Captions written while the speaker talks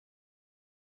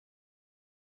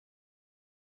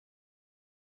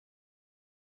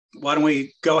Why don't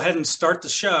we go ahead and start the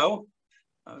show?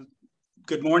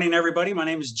 Good morning, everybody. My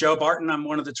name is Joe Barton. I'm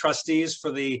one of the trustees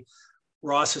for the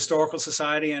Ross Historical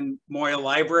Society and Moya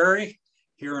Library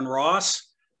here in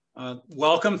Ross.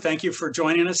 Welcome. Thank you for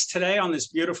joining us today on this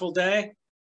beautiful day.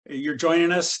 You're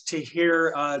joining us to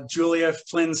hear Julia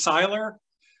Flynn Siler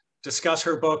discuss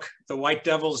her book, The White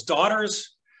Devil's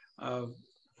Daughters.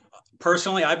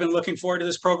 Personally, I've been looking forward to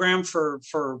this program for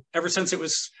ever since it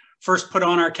was first put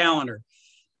on our calendar.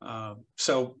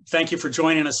 So thank you for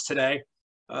joining us today.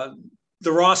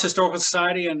 The Ross Historical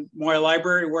Society and Moya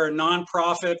Library, we're a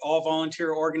nonprofit,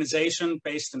 all-volunteer organization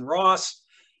based in Ross.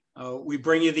 We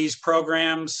bring you these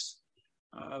programs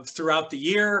throughout the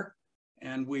year,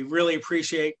 and we really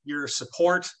appreciate your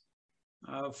support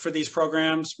for these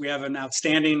programs. We have an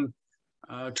outstanding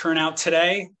turnout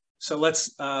today. So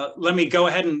let me go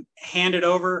ahead and hand it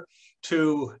over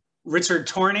to Richard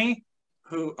Torney,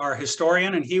 our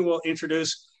historian, and he will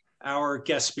introduce our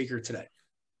guest speaker today.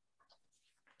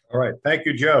 All right, thank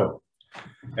you, Joe.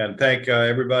 And thank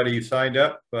everybody who signed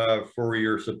up for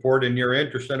your support and your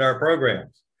interest in our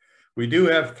programs. We do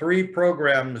have 3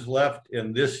 programs left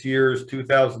in this year's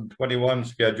 2021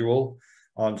 schedule.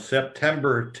 On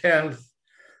September 10th,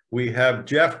 we have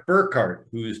Jeff Burkhart,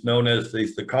 who's known as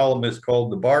the columnist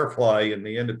called the Barfly in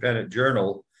the Independent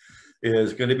Journal,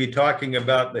 is going to be talking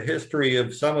about the history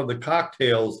of some of the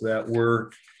cocktails that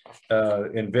were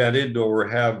invented or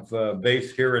have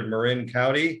base here in Marin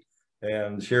County,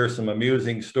 and share some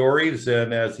amusing stories,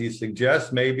 and as he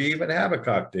suggests, maybe even have a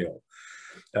cocktail.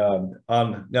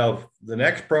 Now, the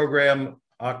next program,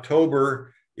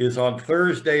 October, is on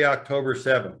Thursday, October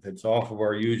 7th. It's off of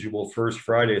our usual first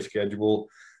Friday schedule,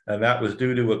 and that was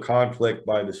due to a conflict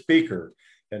by the speaker.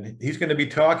 And he's going to be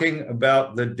talking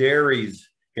about the dairies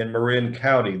in Marin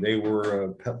County. They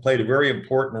played a very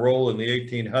important role in the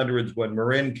 1800s when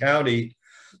Marin County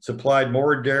supplied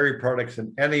more dairy products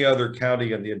than any other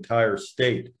county in the entire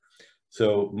state.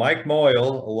 So Mike Moya,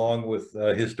 along with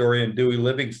historian Dewey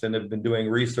Livingston, have been doing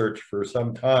research for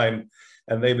some time,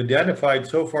 and they've identified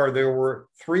so far there were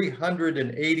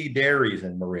 380 dairies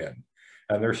in Marin,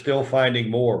 and they're still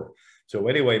finding more. So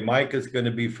anyway, Mike is going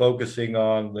to be focusing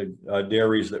on the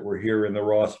dairies that were here in the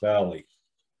Ross Valley.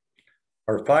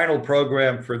 Our final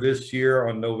program for this year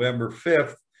on November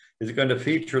 5th is going to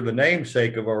feature the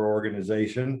namesake of our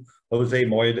organization, Jose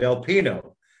Moya del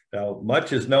Pino. Now,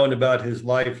 much is known about his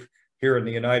life here in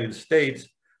the United States,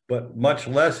 but much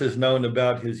less is known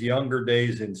about his younger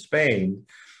days in Spain.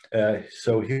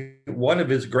 One of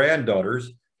his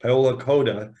granddaughters, Paola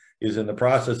Coda, is in the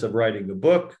process of writing a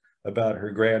book about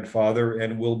her grandfather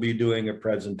and will be doing a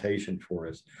presentation for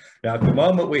us. Now, at the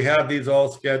moment, we have these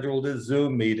all scheduled as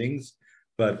Zoom meetings,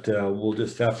 but we'll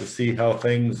just have to see how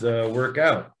things work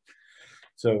out.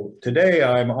 So today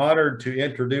I'm honored to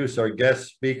introduce our guest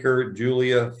speaker,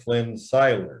 Julia Flynn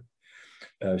Siler.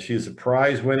 She's a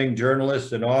prize-winning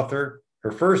journalist and author.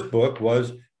 Her first book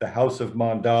was The House of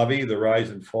Mondavi, The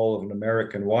Rise and Fall of an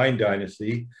American Wine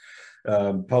Dynasty,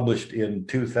 published in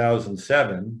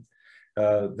 2007.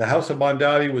 The House of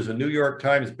Mondavi was a New York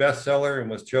Times bestseller and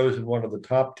was chosen one of the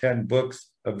top 10 books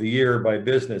of the year by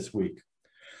Business Week.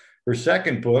 Her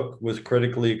second book was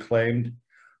critically acclaimed,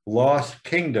 Lost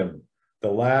Kingdom, The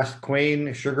Last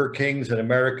Queen, Sugar Kings, and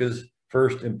America's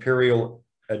First Imperial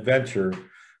Adventure,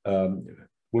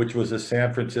 which was a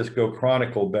San Francisco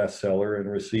Chronicle bestseller and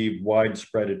received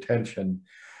widespread attention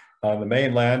on the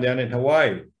mainland and in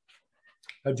Hawaii.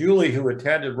 Julie, who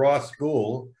attended Ross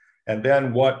School and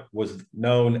then what was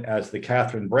known as the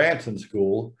Katharine Branson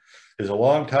School, is a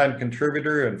longtime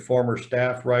contributor and former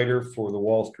staff writer for the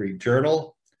Wall Street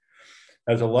Journal.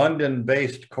 As a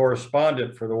London-based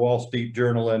correspondent for the Wall Street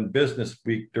Journal and Business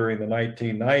Week during the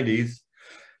 1990s,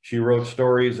 she wrote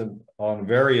stories on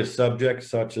various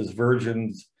subjects such as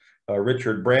Virgin's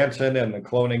Richard Branson and the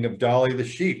cloning of Dolly the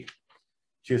sheep.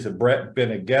 She's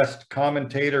been a guest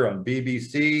commentator on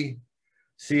BBC,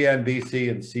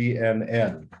 CNBC, and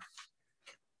CNN.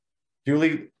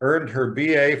 Julie earned her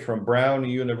BA from Brown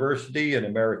University in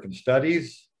American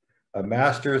Studies, a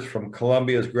master's from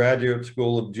Columbia's Graduate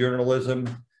School of Journalism,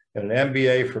 and an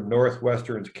MBA from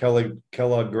Northwestern's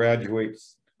Kellogg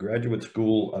Graduate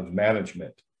School of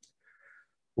Management.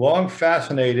 Long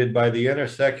fascinated by the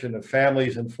intersection of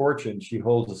families and fortune, she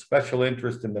holds a special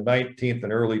interest in the 19th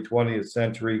and early 20th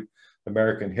century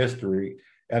American history,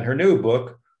 and her new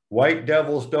book, White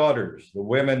Devil's Daughters, The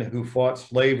Women Who Fought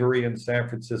Slavery in San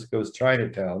Francisco's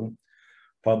Chinatown,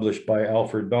 published by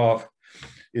Alfred Knopf,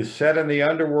 is set in the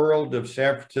underworld of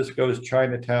San Francisco's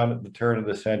Chinatown at the turn of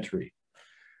the century.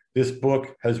 This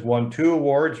book has won 2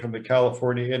 awards from the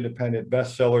California Independent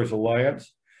Bestsellers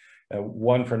Alliance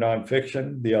one for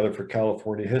nonfiction, the other for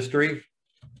California history,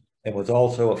 and was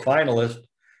also a finalist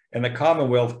in the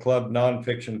Commonwealth Club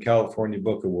Nonfiction California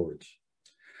Book Awards.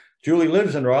 Julie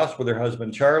lives in Ross with her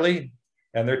husband, Charlie,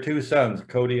 and their two sons,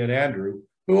 Cody and Andrew,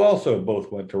 who also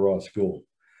both went to Ross School.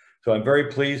 So I'm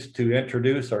very pleased to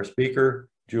introduce our speaker,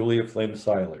 Julia Flynn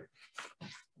Siler.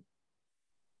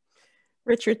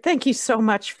 Richard, thank you so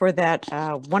much for that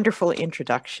wonderful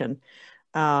introduction.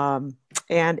 And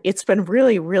it's been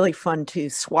really, really fun to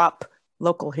swap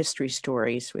local history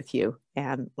stories with you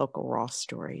and local Ross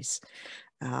stories.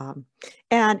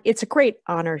 And it's a great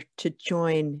honor to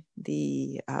join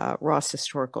the Ross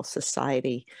Historical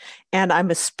Society. And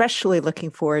I'm especially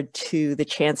looking forward to the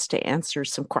chance to answer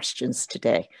some questions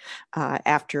today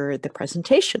after the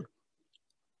presentation.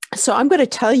 So I'm going to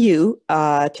tell you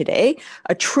today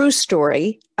a true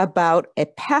story about a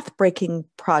path-breaking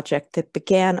project that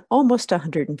began almost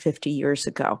 150 years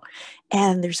ago.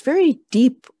 And there's very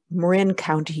deep Marin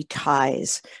County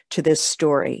ties to this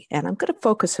story. And I'm going to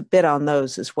focus a bit on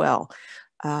those as well.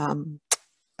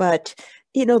 But,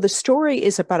 you know, the story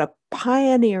is about a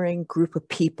pioneering group of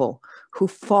people who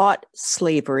fought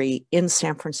slavery in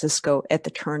San Francisco at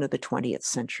the turn of the 20th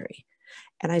century.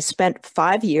 And I spent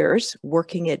 5 years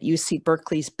working at UC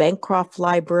Berkeley's Bancroft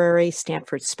Library,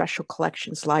 Stanford's Special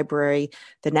Collections Library,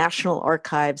 the National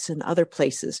Archives, and other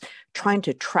places, trying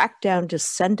to track down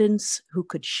descendants who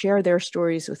could share their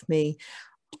stories with me,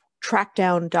 track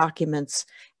down documents,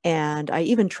 and I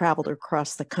even traveled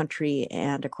across the country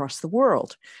and across the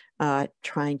world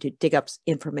trying to dig up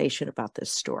information about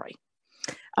this story.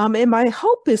 And my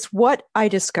hope is what I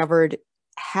discovered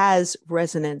has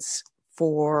resonance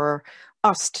for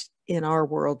us in our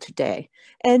world today,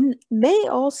 and may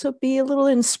also be a little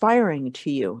inspiring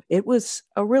to you. It was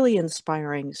a really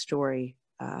inspiring story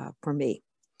for me.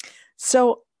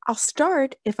 So I'll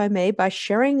start, if I may, by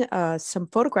sharing some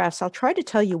photographs. I'll try to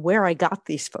tell you where I got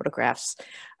these photographs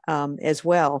as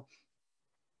well.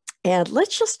 And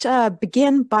let's just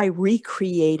begin by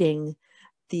recreating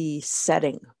the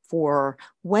setting for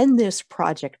when this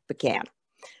project began.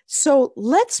 So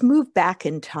let's move back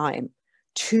in time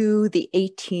to the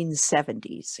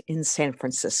 1870s in San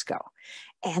Francisco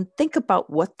and think about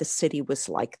what the city was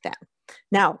like then.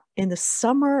 Now, in the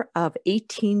summer of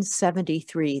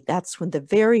 1873, that's when the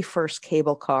very first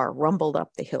cable car rumbled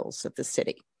up the hills of the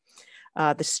city.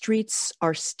 The streets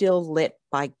are still lit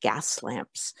by gas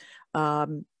lamps.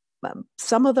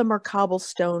 Some of them are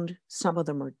cobblestoned, some of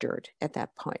them are dirt at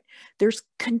that point. There's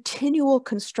continual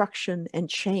construction and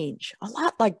change, a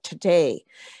lot like today.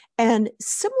 And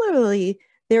similarly,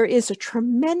 there is a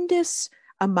tremendous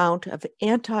amount of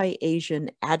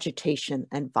anti-Asian agitation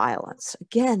and violence.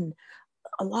 Again,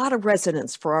 a lot of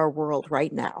resonance for our world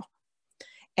right now.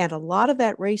 And a lot of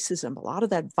that racism, a lot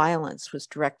of that violence was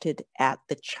directed at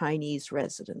the Chinese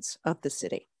residents of the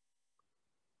city.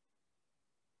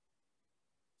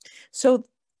 So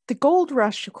the gold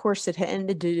rush, of course, it had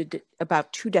ended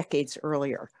about 2 decades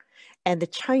earlier. And the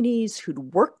Chinese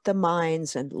who'd worked the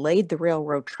mines and laid the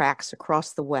railroad tracks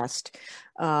across the West,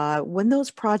 when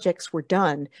those projects were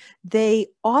done, they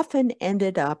often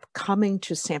ended up coming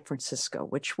to San Francisco,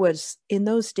 which was in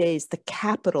those days the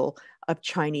capital of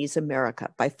Chinese America,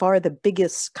 by far the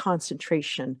biggest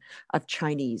concentration of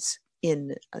Chinese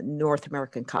in the North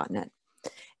American continent.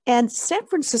 And San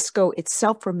Francisco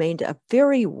itself remained a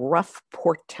very rough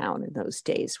port town in those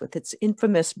days with its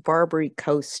infamous Barbary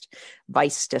Coast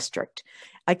Vice District.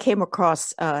 I came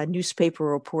across a newspaper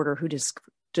reporter who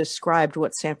described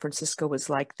what San Francisco was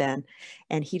like then,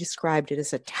 and he described it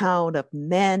as a town of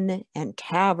men and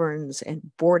taverns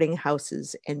and boarding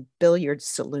houses and billiard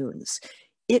saloons.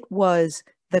 It was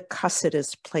the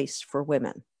cussedest place for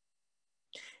women.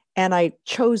 And I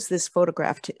chose this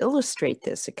photograph to illustrate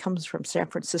this. It comes from San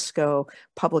Francisco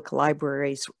Public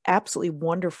Library's absolutely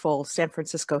wonderful San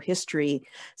Francisco History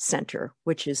Center,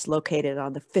 which is located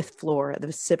on the 5th floor of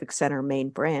the Civic Center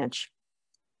main branch.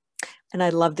 And I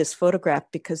love this photograph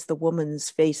because the woman's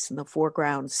face in the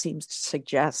foreground seems to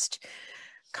suggest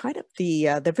kind of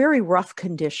the very rough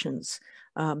conditions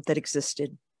that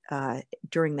existed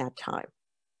during that time.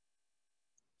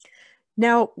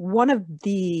 Now, one of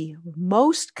the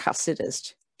most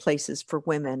cussedest places for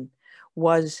women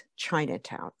was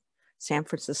Chinatown, San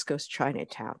Francisco's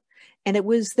Chinatown. And it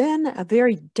was then a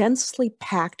very densely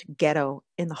packed ghetto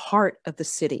in the heart of the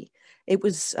city. It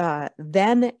was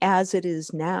then, as it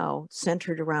is now,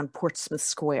 centered around Portsmouth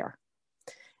Square.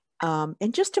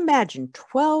 And just imagine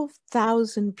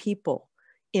 12,000 people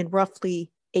in roughly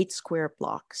 8 square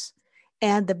blocks.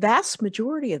 And the vast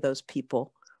majority of those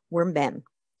people were men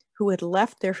who had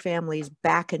left their families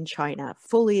back in China,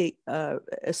 fully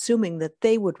assuming that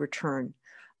they would return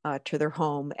to their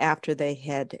home after they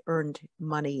had earned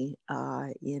money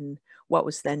in what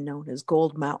was then known as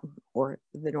Gold Mountain, or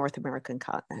the North American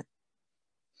continent.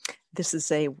 This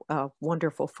is a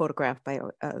wonderful photograph by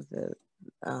the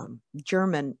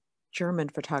German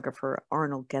photographer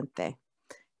Arnold Gente.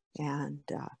 And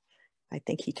I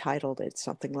think he titled it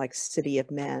something like City of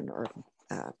Men or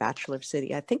Bachelor of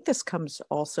City. I think this comes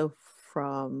also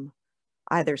from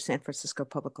either San Francisco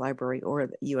Public Library or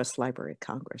the US Library of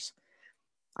Congress.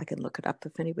 I can look it up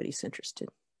if anybody's interested.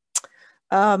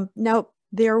 Now,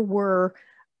 there were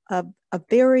a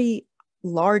very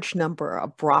large number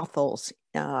of brothels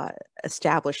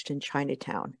established in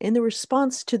Chinatown in the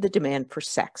response to the demand for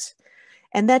sex.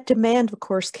 And that demand, of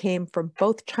course, came from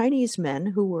both Chinese men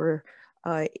who were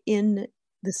in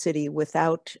the city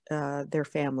without their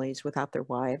families, without their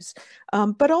wives,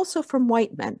 but also from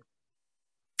white men.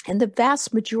 And the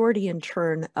vast majority, in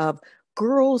turn, of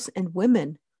girls and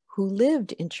women who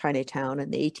lived in Chinatown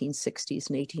in the 1860s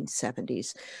and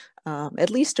 1870s, at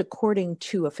least according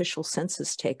to official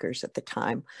census takers at the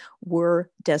time, were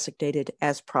designated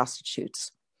as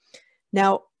prostitutes.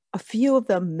 Now, a few of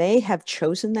them may have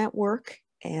chosen that work,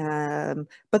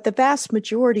 but the vast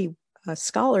majority,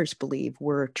 scholars believe,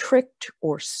 were tricked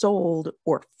or sold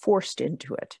or forced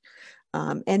into it.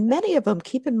 And many of them,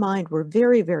 keep in mind, were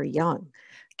very, very young,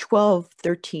 12,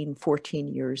 13, 14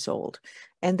 years old.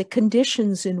 And the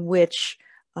conditions in which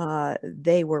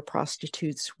they were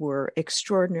prostitutes were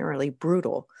extraordinarily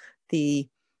brutal. The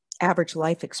average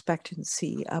life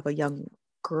expectancy of a young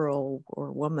girl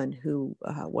or woman who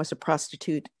was a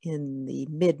prostitute in the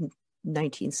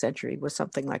mid-19th century was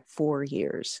something like 4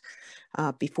 years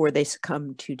before they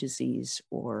succumbed to disease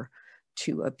or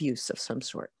to abuse of some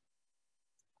sort.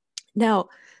 Now,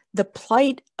 the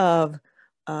plight of,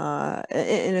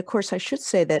 and of course I should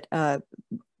say that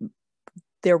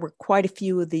there were quite a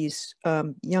few of these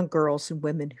young girls and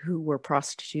women who were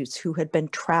prostitutes who had been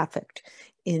trafficked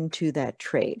into that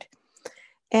trade.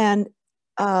 And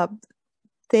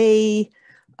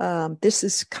this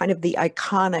is kind of the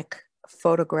iconic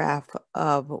photograph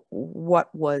of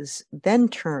what was then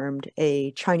termed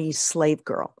a Chinese slave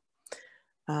girl.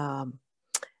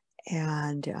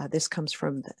 This comes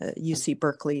from UC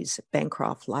Berkeley's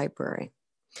Bancroft Library.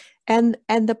 And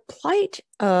the plight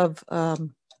of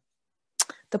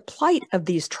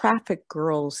these trafficked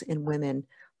girls and women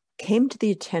came to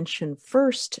the attention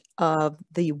first of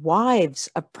the wives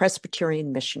of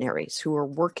Presbyterian missionaries who were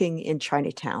working in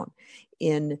Chinatown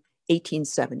in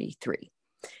 1873.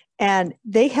 And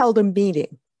they held a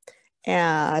meeting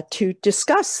to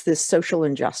discuss this social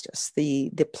injustice,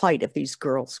 the plight of these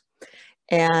girls.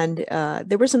 And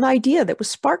there was an idea that was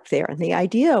sparked there. And the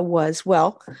idea was,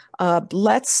 well,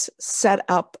 let's set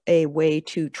up a way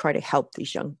to try to help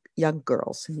these young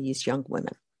girls and these young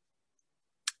women.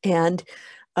 And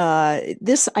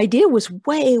this idea was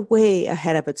way, way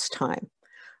ahead of its time.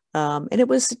 And it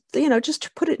was, just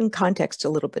to put it in context a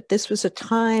little bit, this was a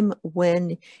time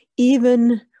when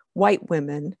even white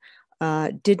women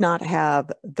did not have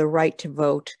the right to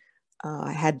vote,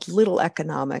 had little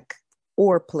economic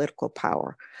or political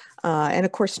power. And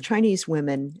of course, Chinese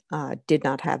women did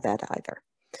not have that either.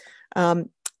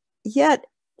 Yet,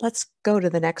 let's go to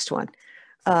the next one.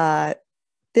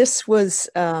 This was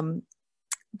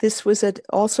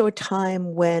also a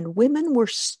time when women were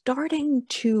starting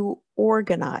to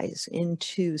organize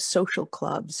into social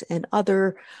clubs and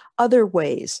other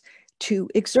ways to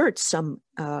exert some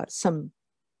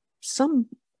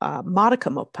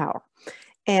modicum of power.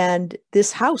 And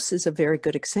this house is a very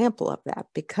good example of that,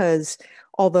 because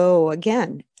although,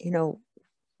 again,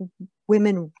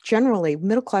 women generally,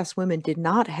 middle-class women did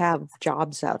not have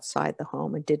jobs outside the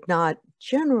home and did not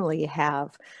generally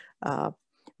have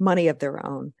money of their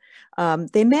own.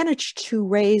 They managed to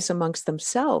raise amongst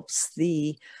themselves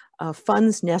the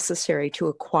funds necessary to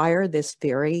acquire this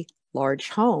very large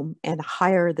home and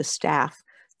hire the staff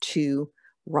to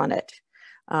run it.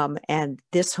 And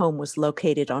this home was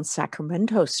located on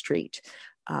Sacramento Street,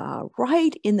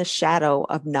 right in the shadow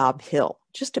of Nob Hill,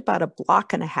 just about a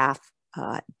block and a half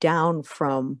down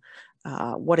from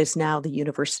what is now the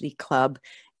University Club,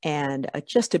 and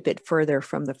just a bit further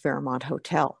from the Fairmont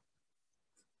Hotel.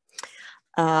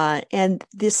 And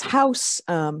this house,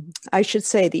 I should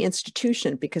say the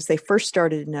institution, because they first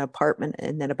started in an apartment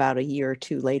and then about a year or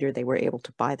two later, they were able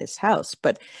to buy this house.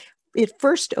 But it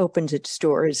first opened its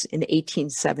doors in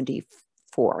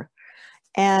 1874.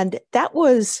 And that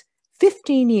was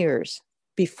 15 years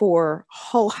before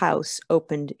Hull House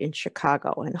opened in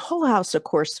Chicago. And Hull House, of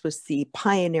course, was the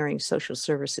pioneering social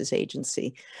services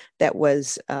agency that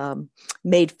was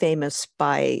made famous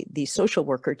by the social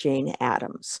worker Jane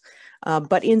Addams.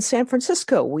 But in San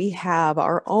Francisco, we have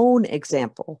our own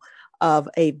example of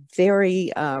a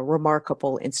very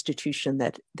remarkable institution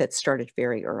that started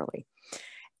very early.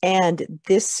 And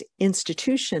this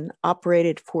institution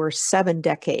operated for 7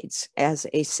 decades as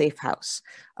a safe house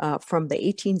from the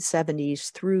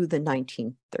 1870s through the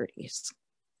 1930s.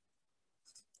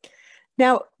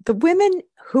 Now, the women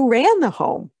who ran the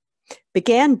home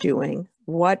began doing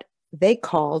what they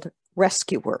called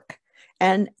rescue work.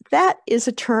 And that is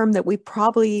a term that we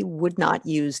probably would not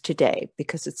use today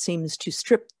because it seems to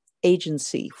strip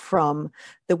agency from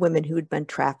the women who had been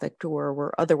trafficked or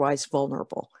were otherwise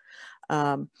vulnerable.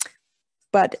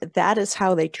 But that is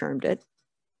how they termed it.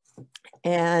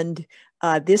 And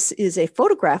this is a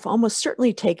photograph almost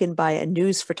certainly taken by a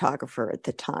news photographer at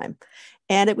the time.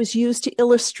 And it was used to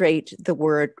illustrate the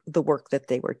work that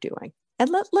they were doing. And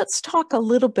let's talk a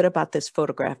little bit about this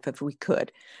photograph if we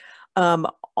could.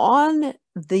 On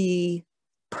the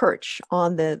perch,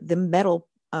 on the metal,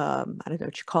 I don't know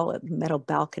what you call it, metal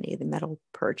balcony, the metal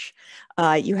perch,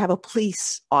 you have a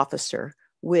police officer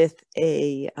with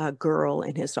a girl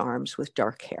in his arms with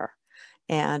dark hair.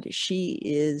 And she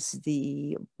is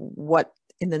what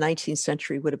in the 19th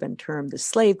century would have been termed the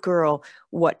slave girl,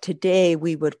 what today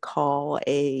we would call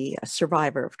a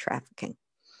survivor of trafficking.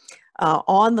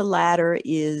 On the ladder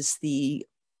is the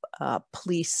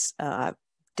police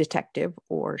detective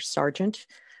or sergeant.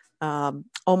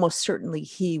 Almost certainly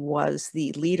he was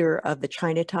the leader of the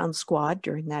Chinatown squad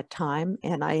during that time.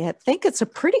 And I think it's a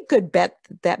pretty good bet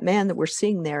that man that we're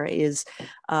seeing there is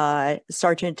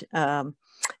Sergeant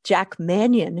Jack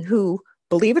Mannion, who,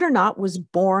 believe it or not, was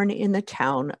born in the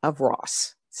town of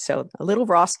Ross. So a little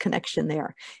Ross connection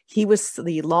there. He was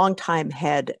the longtime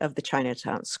head of the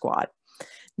Chinatown squad.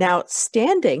 Now,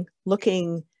 standing,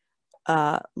 looking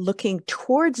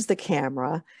towards the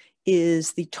camera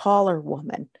is the taller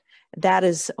woman. That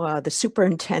is the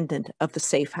superintendent of the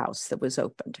safe house that was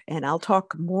opened. And I'll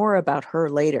talk more about her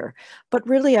later. But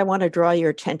really, I want to draw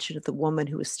your attention to the woman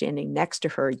who is standing next to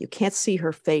her. You can't see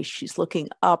her face. She's looking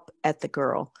up at the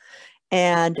girl.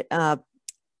 And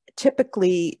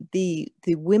typically, the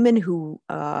women who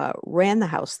ran the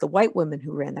house, the white women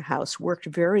who ran the house, worked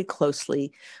very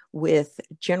closely with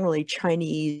generally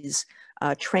Chinese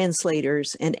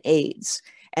translators and aides.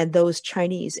 And those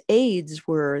Chinese aides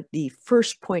were the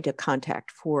first point of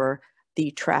contact for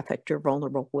the trafficked or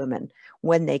vulnerable women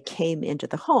when they came into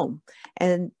the home.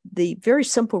 And the very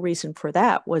simple reason for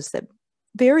that was that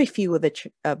very few of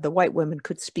the white women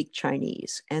could speak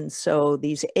Chinese. And so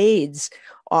these aides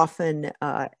often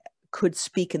could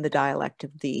speak in the dialect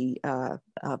of the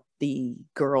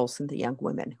girls and the young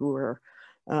women who were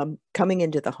coming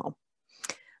into the home.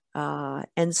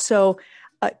 And so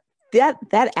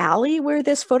that alley where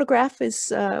this photograph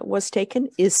was taken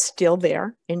is still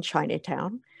there in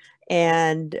Chinatown.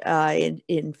 And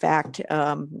in fact,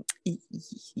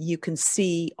 you can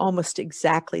see almost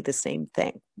exactly the same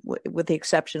thing, with the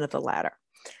exception of the ladder.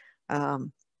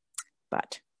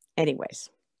 But anyways,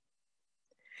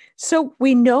 so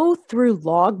we know through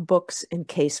log books and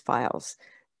case files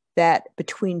that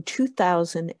between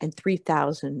 2,000 and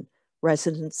 3,000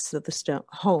 residents of the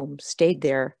home stayed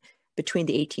there between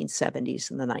the 1870s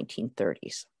and the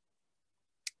 1930s.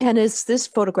 And as this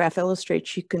photograph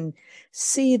illustrates, you can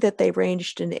see that they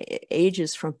ranged in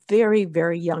ages from very,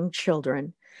 very young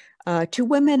children to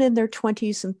women in their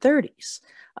 20s and 30s.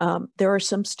 There are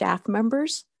some staff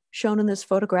members shown in this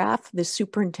photograph. The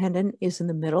superintendent is in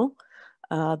the middle,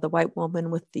 the white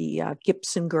woman with the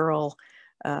Gibson girl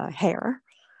hair.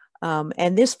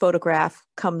 And this photograph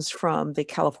comes from the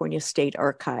California State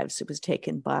Archives. It was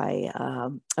taken by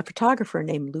a photographer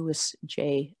named Louis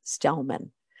J.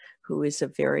 Stellman, who is a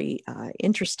very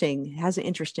has an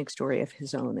interesting story of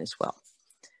his own as well.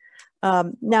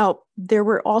 Now, there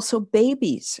were also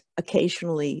babies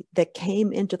occasionally that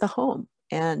came into the home.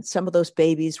 And some of those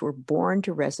babies were born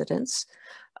to residents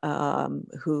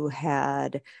who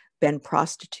had been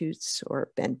prostitutes or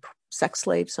been sex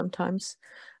slaves sometimes.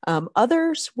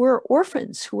 Others were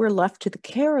orphans who were left to the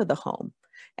care of the home.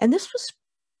 And this was,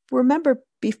 remember,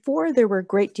 before there were a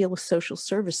great deal of social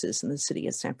services in the city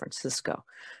of San Francisco.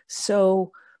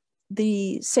 So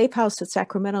the safe house at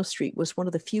Sacramento Street was one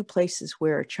of the few places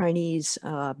where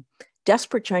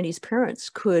desperate Chinese parents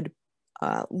could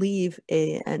leave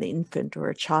an infant or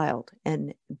a child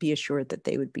and be assured that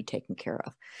they would be taken care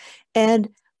of. And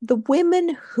the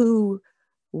women who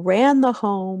ran the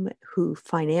home, who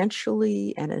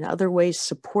financially and in other ways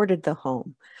supported the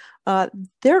home.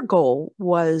 Their goal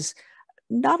was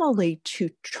not only to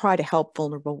try to help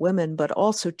vulnerable women, but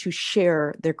also to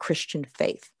share their Christian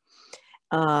faith.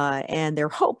 And their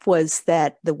hope was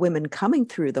that the women coming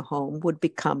through the home would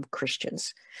become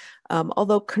Christians.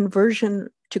 Although conversion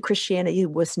to Christianity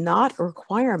was not a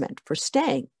requirement for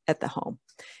staying at the home.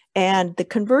 And the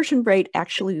conversion rate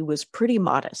actually was pretty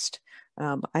modest.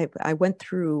 I went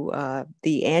through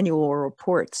the annual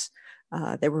reports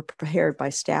that were prepared by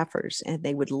staffers, and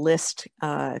they would list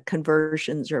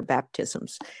conversions or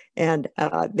baptisms. And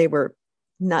there were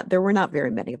not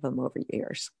very many of them over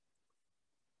years.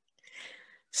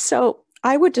 So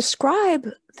I would describe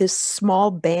this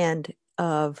small band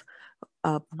of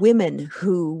women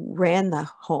who ran the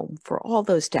home for all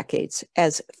those decades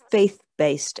as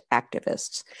faith-based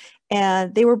activists.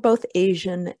 And they were both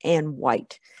Asian and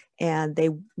white, and they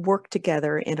worked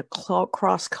together in a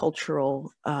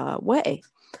cross-cultural way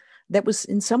that was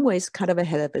in some ways kind of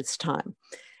ahead of its time.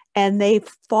 And they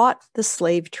fought the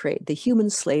slave trade, the human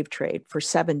slave trade, for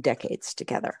 7 decades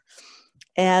together.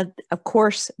 And of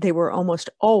course, they were almost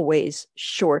always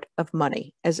short of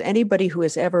money. As anybody who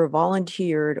has ever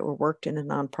volunteered or worked in a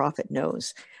nonprofit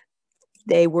knows,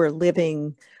 they were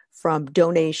living from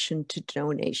donation to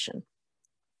donation.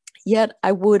 Yet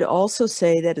I would also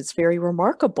say that it's very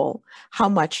remarkable how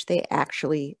much they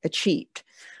actually achieved.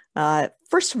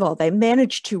 First of all, they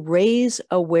managed to raise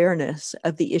awareness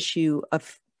of the issue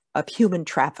of human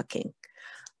trafficking.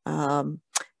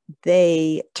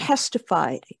 They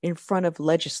testified in front of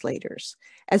legislators.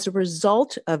 As a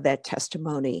result of that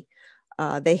testimony,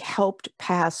 they helped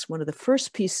pass one of the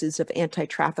first pieces of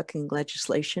anti-trafficking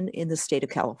legislation in the state of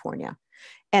California.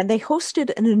 And they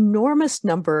hosted an enormous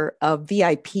number of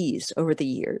VIPs over the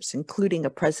years, including a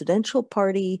presidential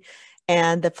party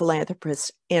and the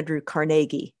philanthropist Andrew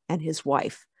Carnegie and his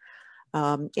wife.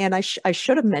 And I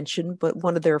should have mentioned, but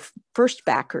one of their first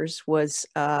backers was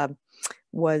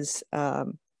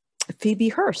Phoebe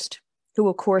Hearst, who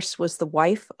of course was the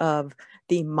wife of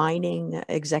the mining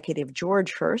executive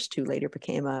George Hearst, who later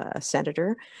became a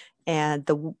senator, and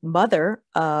the mother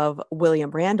of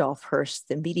William Randolph Hearst,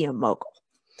 the media mogul.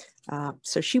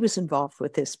 So she was involved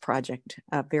with this project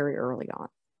very early on.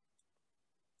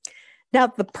 Now,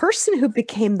 the person who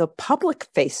became the public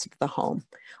face of the home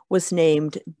was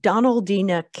named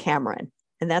Donaldina Cameron.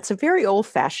 And that's a very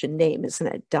old-fashioned name, isn't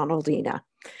it, Donaldina?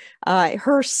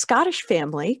 Her Scottish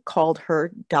family called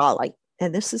her Dolly.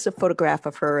 And this is a photograph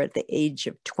of her at the age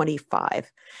of 25.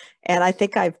 And I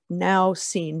think I've now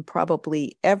seen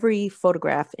probably every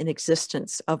photograph in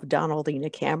existence of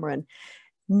Donaldina Cameron.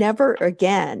 Never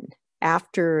again,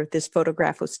 after this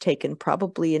photograph was taken,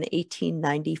 probably in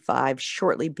 1895,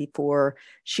 shortly before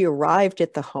she arrived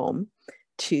at the home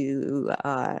to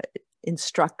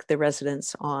instruct the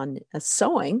residents on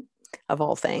sewing, of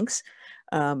all things.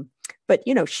 But,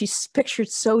 you know, she's pictured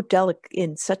so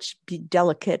in such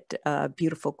delicate,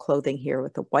 beautiful clothing here,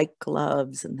 with the white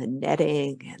gloves and the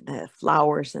netting and the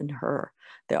flowers in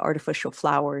the artificial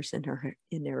flowers in her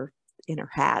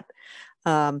hat.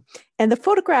 And the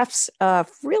photographs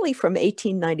really from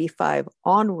 1895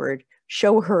 onward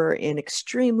show her in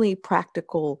extremely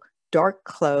practical, dark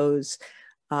clothes,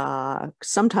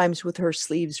 sometimes with her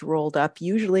sleeves rolled up,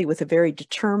 usually with a very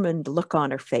determined look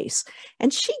on her face.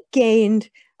 And she gained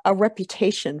a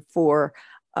reputation for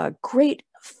great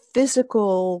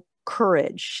physical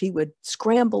courage. She would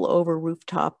scramble over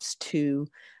rooftops to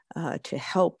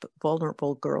help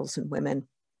vulnerable girls and women.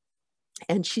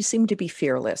 And she seemed to be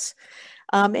fearless.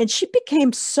 And she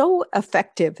became so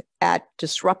effective at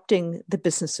disrupting the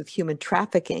business of human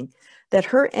trafficking that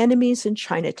her enemies in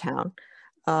Chinatown,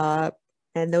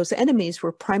 and those enemies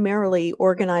were primarily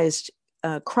organized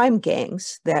crime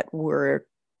gangs that were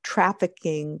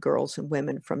trafficking girls and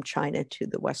women from China to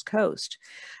the West Coast.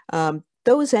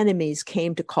 Those enemies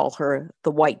came to call her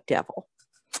the White Devil.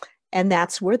 And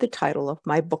that's where the title of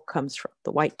my book comes from,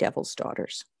 The White Devil's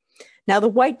Daughters. Now, the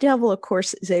White Devil, of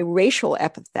course, is a racial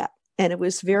epithet, and it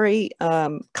was very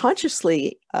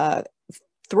consciously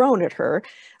thrown at her,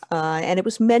 and it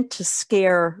was meant to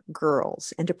scare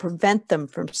girls and to prevent them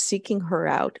from seeking her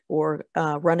out or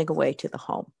running away to the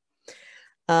home.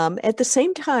 At the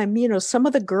same time, you know, some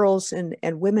of the girls and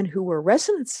women who were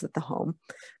residents at the home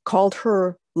called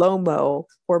her Lomo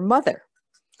or Mother.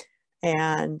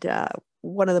 And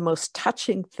one of the most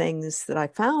touching things that I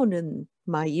found in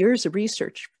my years of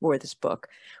research for this book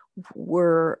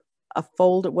was a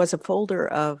folder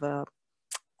of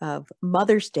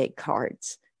Mother's Day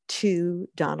cards to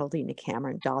Dolly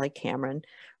Cameron,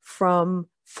 from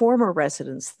former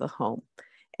residents of the home.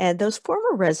 And those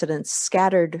former residents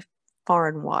scattered far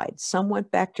and wide. Some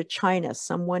went back to China,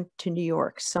 some went to New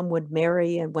York, some would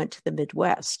marry and went to the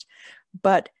Midwest.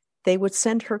 But they would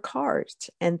send her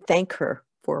cards and thank her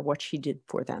for what she did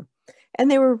for them. And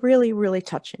they were really, really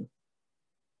touching.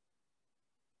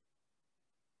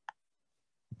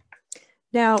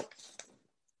 Now,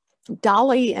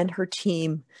 Dolly and her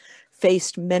team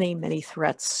faced many, many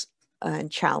threats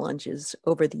and challenges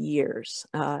over the years.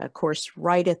 Of course,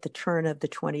 right at the turn of the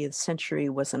 20th century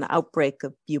was an outbreak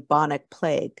of bubonic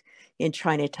plague in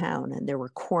Chinatown, and there were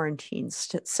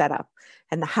quarantines set up.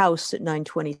 And the house at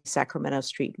 920 Sacramento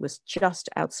Street was just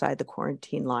outside the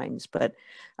quarantine lines, but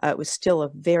it was still a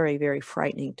very, very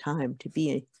frightening time to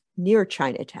be near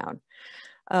Chinatown.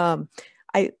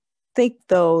 I think,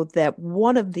 though, that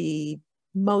one of the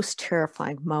most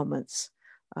terrifying moments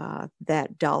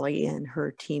that Dolly and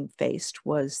her team faced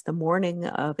was the morning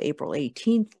of April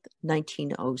 18th,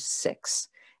 1906.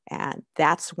 And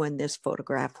that's when this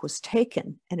photograph was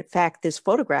taken. And in fact, this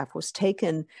photograph was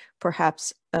taken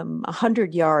perhaps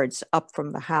 100 yards up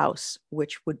from the house,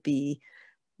 which would be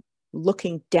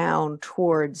looking down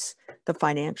towards the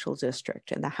financial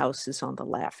district, and the house is on the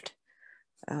left.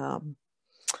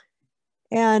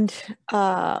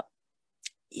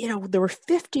 You know, there were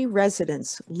 50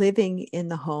 residents living in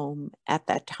the home at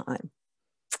that time.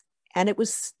 And it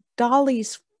was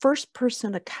Dolly's first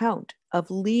person account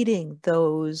of leading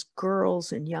those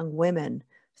girls and young women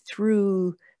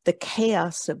through the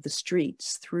chaos of the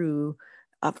streets, through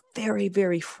a very,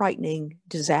 very frightening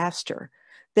disaster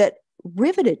that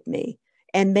riveted me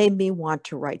and made me want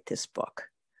to write this book.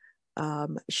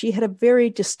 She had a very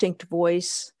distinct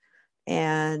voice,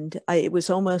 and it was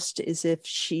almost as if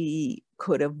she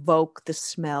could evoke the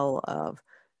smell of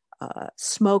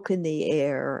smoke in the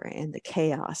air and the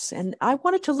chaos. And I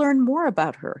wanted to learn more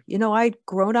about her. You know, I'd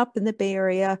grown up in the Bay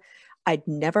Area. I'd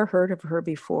never heard of her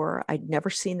before. I'd never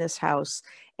seen this house,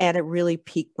 and it really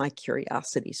piqued my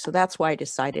curiosity. So that's why I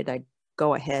decided I'd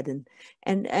go ahead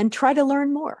and try to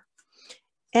learn more.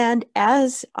 And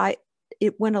as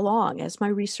it went along, as my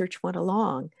research went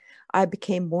along, I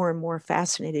became more and more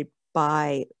fascinated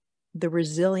by the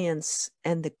resilience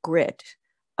and the grit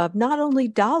of not only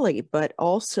Dolly, but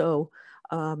also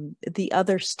the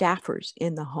other staffers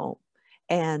in the home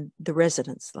and the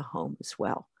residents of the home as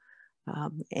well.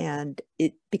 And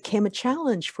it became a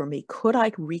challenge for me. Could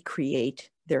I recreate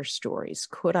their stories?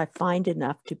 Could I find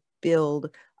enough to build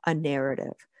a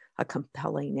narrative, a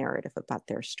compelling narrative about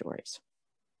their stories?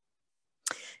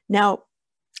 Now,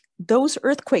 those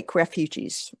earthquake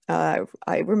refugees, I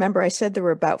remember I said there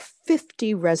were about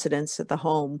 50 residents of the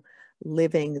home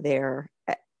living there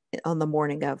on the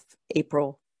morning of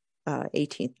April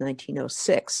 18th,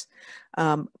 1906.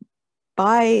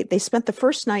 They spent the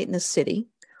first night in the city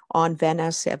on Van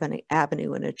Ness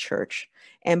Avenue in a church.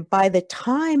 And by the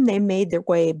time they made their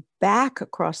way back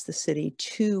across the city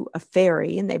to a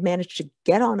ferry, and they managed to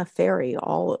get on a ferry,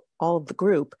 all of the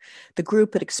group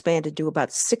had expanded to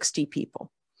about 60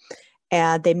 people.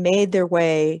 And they made their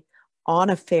way on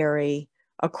a ferry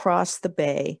across the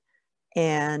bay,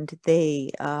 and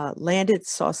they landed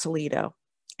Sausalito.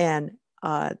 And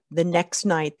the next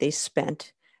night they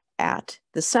spent at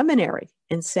the seminary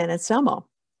in San Anselmo,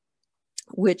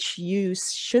 which you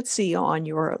should see on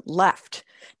your left.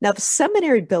 Now, the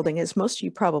seminary building, as most of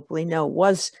you probably know,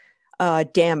 was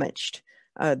damaged.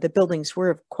 The buildings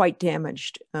were quite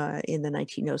damaged in the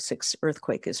 1906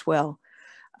 earthquake as well.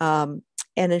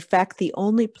 And in fact, the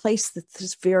only place that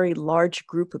this very large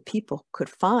group of people could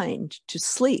find to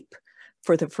sleep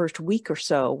for the first week or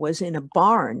so was in a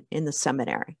barn in the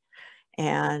seminary.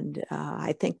 And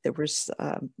I think there was,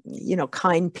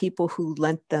 kind people who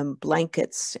lent them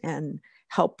blankets and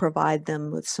helped provide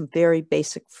them with some very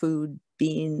basic food,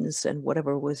 beans, and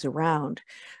whatever was around.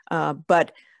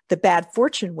 But the bad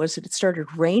fortune was that it started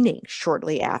raining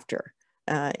shortly after.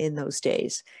 In those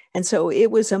days. And so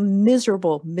it was a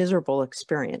miserable, miserable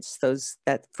experience,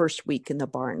 that first week in the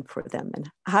barn for them. And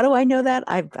how do I know that?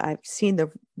 I've seen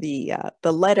the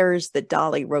letters that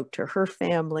Dolly wrote to her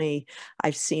family.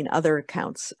 I've seen other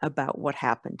accounts about what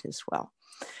happened as well.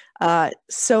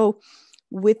 So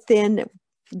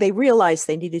they realized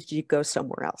they needed to go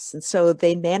somewhere else. And so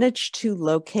they managed to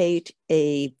locate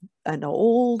an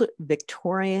old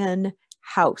Victorian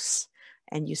house.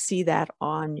 And you see that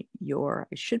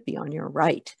it should be on your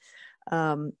right,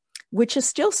 which is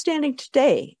still standing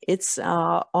today. It's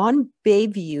on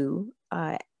Bayview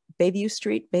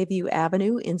Street, Bayview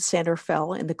Avenue in Santa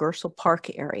Fe in the Gersel Park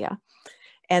area.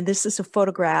 And this is a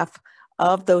photograph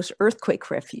of those earthquake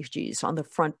refugees on the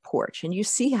front porch. And you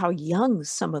see how young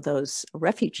some of those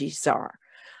refugees are.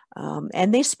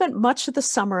 And they spent much of the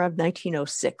summer of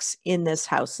 1906 in this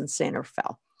house in San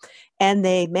Rafael. And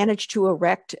they managed to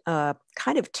erect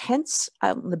kind of tents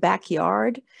out in the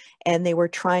backyard, and they were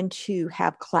trying to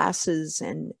have classes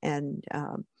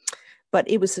but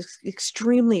it was an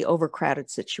extremely overcrowded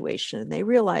situation. And they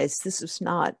realized this was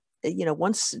not,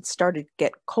 once it started to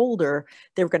get colder,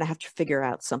 they were going to have to figure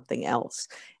out something else.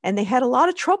 And they had a lot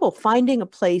of trouble finding a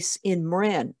place in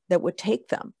Marin that would take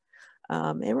them.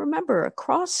 And remember,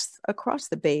 across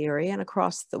the Bay Area and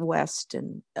across the West,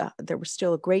 and there was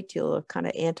still a great deal of kind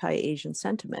of anti-Asian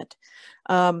sentiment.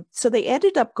 So they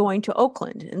ended up going to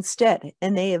Oakland instead,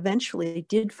 and they eventually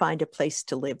did find a place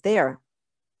to live there.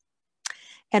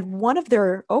 And one of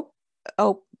their,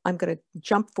 I'm going to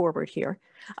jump forward here.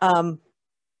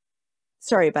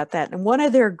 Sorry about that. And one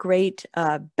of their great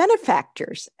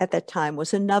benefactors at that time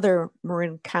was another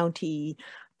Marin County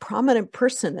prominent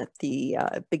person at the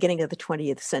beginning of the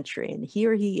 20th century. And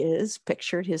here he is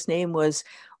pictured. His name was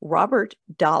Robert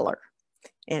Dollar.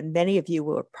 And many of you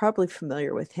were probably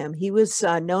familiar with him. He was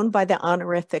known by the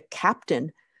honorific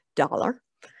Captain Dollar.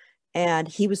 And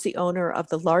he was the owner of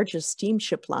the largest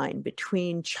steamship line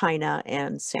between China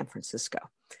and San Francisco,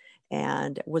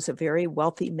 and was a very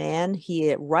wealthy man.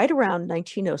 He, right around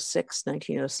 1906,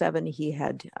 1907, he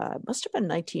had, must have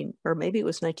been or maybe it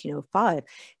was 1905,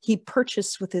 he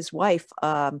purchased with his wife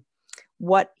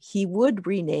what he would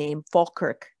rename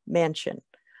Falkirk Mansion.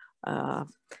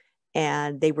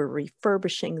 And they were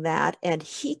refurbishing that. And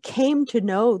he came to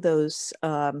know those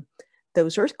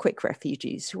earthquake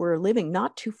refugees who were living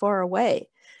not too far away.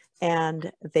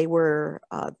 And they were,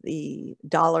 the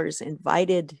Dollars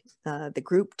invited the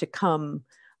group to come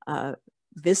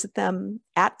visit them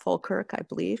at Falkirk, I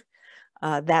believe,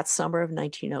 that summer of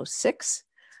 1906.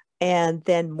 And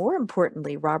then more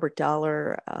importantly, Robert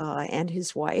Dollar and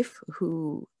his wife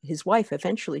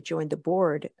eventually joined the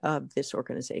board of this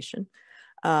organization.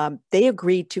 They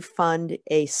agreed to fund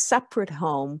a separate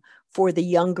home for the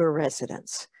younger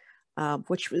residents,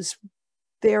 which was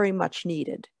very much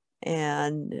needed.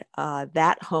 And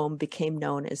that home became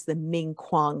known as the Ming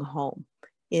Kwang home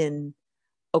in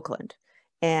Oakland.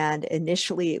 And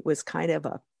initially it was kind of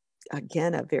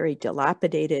again, a very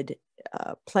dilapidated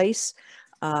place.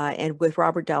 And with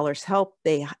Robert Dollar's help,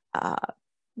 the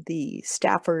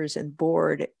staffers and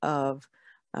board of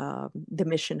the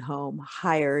mission home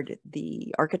hired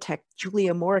the architect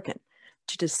Julia Morgan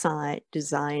to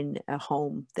design a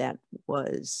home that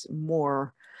was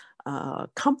more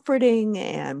comforting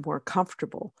and more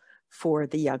comfortable for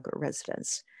the younger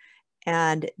residents.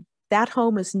 And that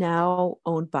home is now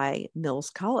owned by Mills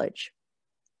College.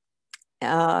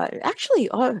 Actually,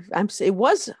 it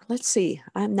was, let's see,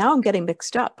 I'm getting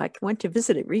mixed up. I went to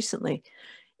visit it recently.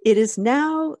 It is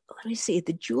now, let me see,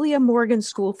 the Julia Morgan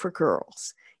School for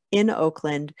Girls in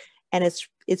Oakland, and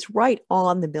it's right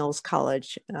on the Mills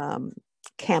College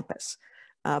campus.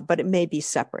 But it may be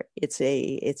separate.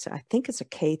 I think it's a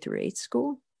K through 8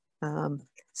 school.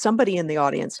 Somebody in the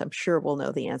audience, I'm sure, will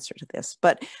know the answer to this.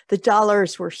 But the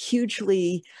Dollars were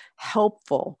hugely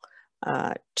helpful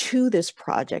to this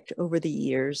project over the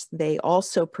years. They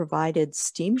also provided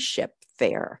steamship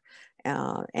fare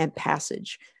and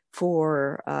passage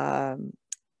for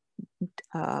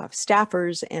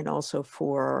staffers, and also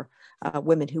for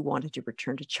women who wanted to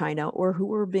return to China or who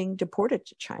were being deported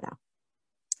to China.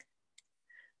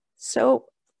 So,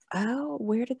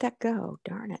 where did that go?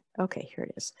 Darn it. Okay, here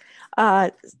it is.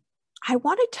 I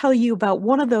want to tell you about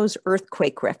one of those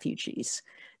earthquake refugees.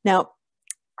 Now,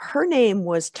 her name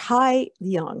was Tai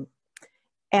Young.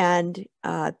 And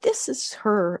this is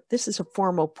a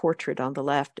formal portrait on the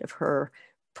left of her,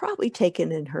 probably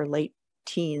taken in her late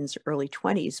teens, early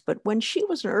 20s. But when she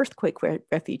was an earthquake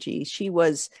refugee, she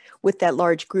was, with that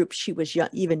large group, she was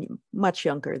even much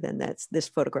younger than this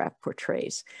photograph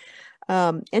portrays.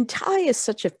 And Tai is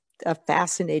such a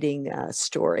fascinating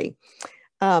story.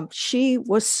 She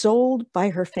was sold by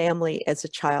her family as a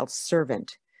child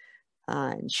servant.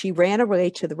 And she ran away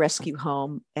to the rescue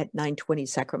home at 920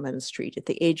 Sacramento Street at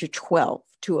the age of 12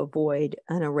 to avoid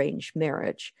an arranged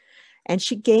marriage. And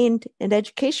she gained an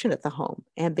education at the home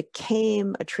and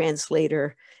became a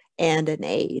translator and an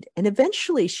aide. And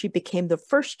eventually she became the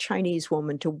first Chinese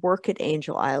woman to work at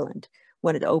Angel Island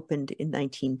when it opened in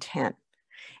 1910.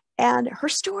 And her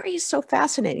story is so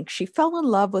fascinating. She fell in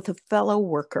love with a fellow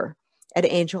worker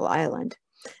at Angel Island.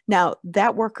 Now,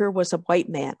 that worker was a white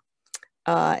man,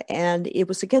 and it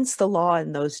was against the law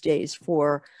in those days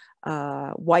for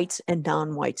whites and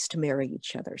non-whites to marry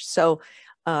each other. So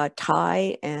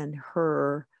Tai and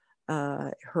her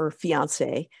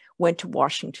fiance went to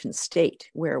Washington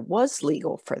State, where it was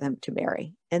legal for them to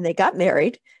marry. And they got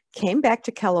married came back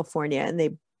to California, and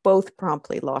they both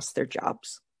promptly lost their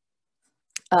jobs.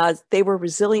 They were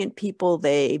resilient people.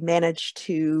 They managed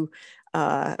to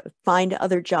find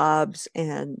other jobs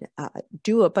and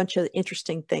do a bunch of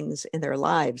interesting things in their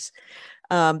lives.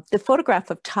 The photograph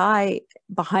of Ty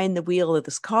behind the wheel of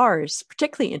this car is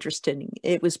particularly interesting.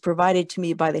 It was provided to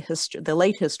me by the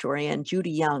late historian,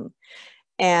 Judy Young.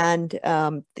 And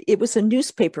it was a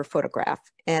newspaper photograph.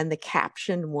 And the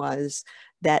caption was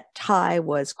that Ty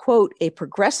was, quote, a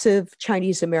progressive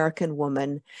Chinese-American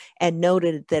woman, and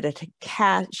noted that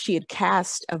she had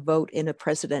cast a vote in a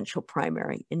presidential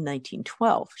primary in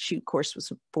 1912. She, of course,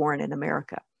 was born in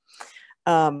America.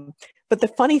 But the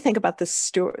funny thing about this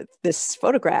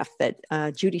photograph that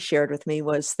Judy shared with me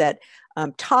was that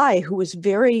Ty, who was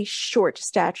very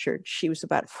short-statured, she was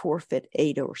about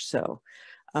 4'8" or so,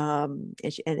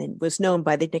 and was known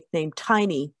by the nickname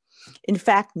Tiny, in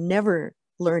fact, never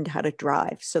learned how to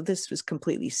drive. So this was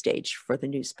completely staged for the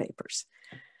newspapers.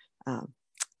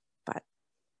 But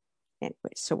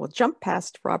anyway, so we'll jump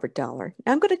past Robert Dollar.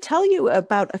 Now I'm going to tell you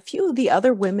about a few of the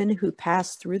other women who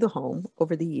passed through the home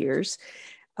over the years.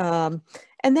 And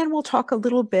then we'll talk a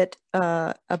little bit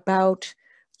about,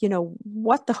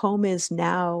 what the home is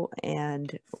now,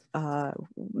 and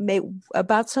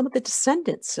about some of the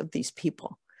descendants of these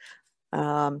people.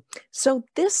 So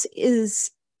this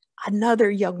is another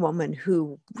young woman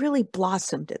who really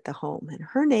blossomed at the home, and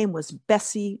her name was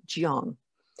Bessie Jiang.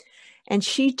 And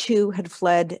she too had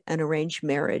fled an arranged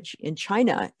marriage in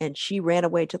China, and she ran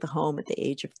away to the home at the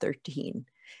age of 13.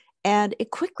 And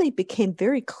it quickly became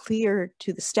very clear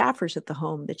to the staffers at the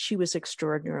home that she was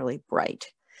extraordinarily bright.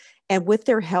 And with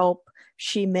their help,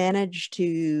 she managed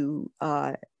to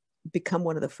become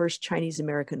one of the first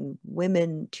Chinese-American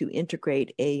women to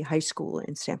integrate a high school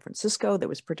in San Francisco that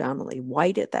was predominantly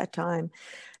white at that time.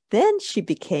 Then she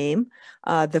became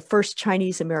the first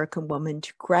Chinese-American woman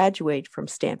to graduate from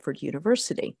Stanford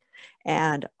University.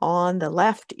 And on the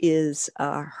left is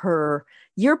her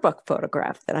yearbook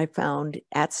photograph that I found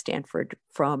at Stanford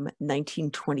from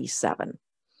 1927.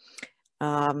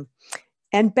 And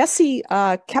Bessie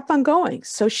kept on going.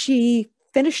 So she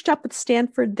finished up at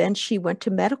Stanford, then she went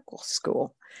to medical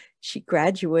school. She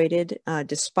graduated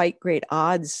despite great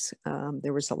odds.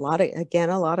 There was a lot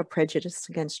of prejudice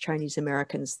against Chinese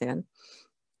Americans then.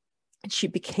 And she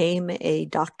became a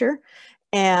doctor,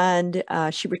 and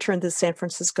she returned to the San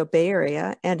Francisco Bay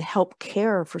Area and helped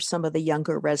care for some of the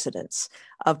younger residents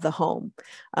of the home.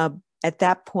 At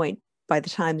that point, by the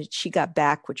time that she got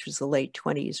back, which was the late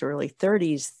 20s, early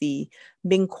 30s, the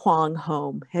Ming Kwang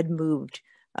home had moved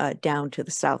down to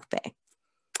the South Bay.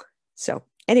 So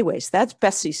anyways, that's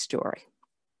Bessie's story.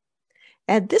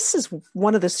 And this is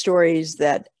one of the stories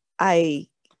that I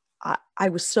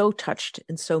was so touched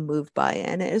and so moved by.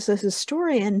 And as a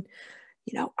historian,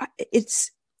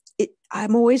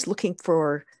 I'm always looking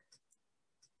for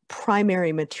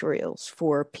primary materials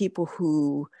for people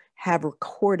who have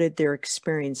recorded their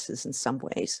experiences in some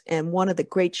ways. And one of the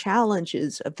great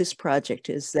challenges of this project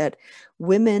is that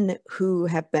women who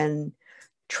have been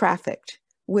trafficked,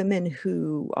 women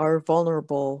who are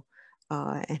vulnerable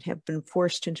and have been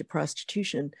forced into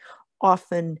prostitution,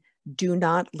 often do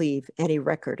not leave any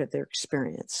record of their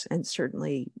experience, and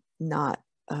certainly not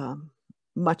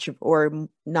much of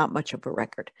a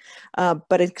record.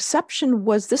 But an exception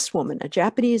was this woman, a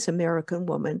Japanese American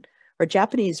woman, or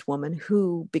Japanese woman,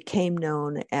 who became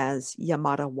known as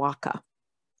Yamada Waka.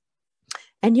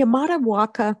 And Yamada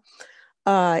Waka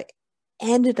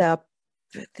ended up,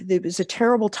 there was a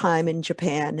terrible time in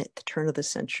Japan at the turn of the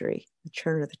century, the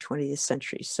turn of the 20th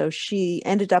century. So she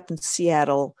ended up in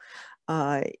Seattle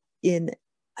in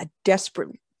a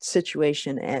desperate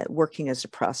situation working as a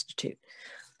prostitute.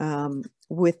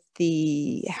 With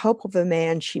the help of a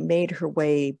man, she made her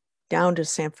way down to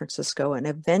San Francisco and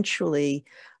eventually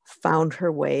found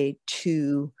her way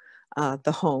to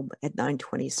the home at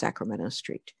 920 Sacramento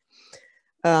Street.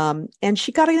 And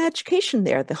she got an education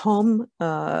there. The home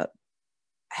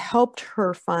helped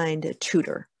her find a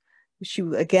tutor. She,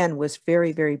 again, was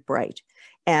very, very bright.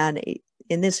 And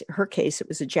in her case, it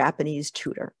was a Japanese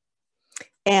tutor.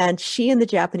 And she and the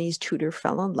Japanese tutor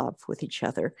fell in love with each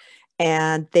other.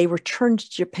 And they returned to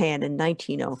Japan in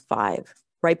 1905,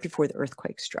 right before the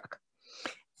earthquake struck.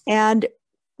 And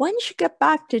when she got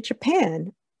back to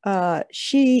Japan,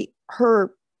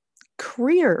 her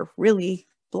career really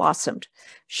blossomed.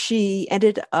 She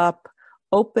ended up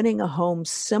opening a home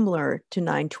similar to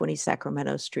 920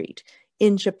 Sacramento Street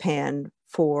in Japan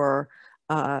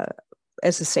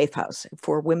as a safe house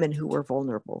for women who were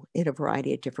vulnerable in a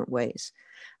variety of different ways.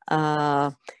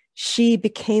 She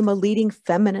became a leading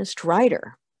feminist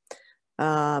writer.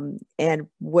 and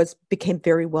became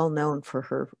very well known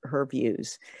for her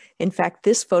views. In fact,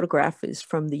 this photograph is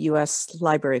from the U.S.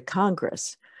 Library of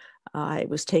Congress. It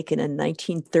was taken in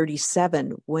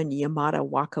 1937 when Yamada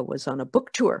Waka was on a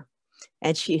book tour,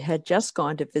 and she had just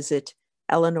gone to visit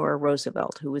Eleanor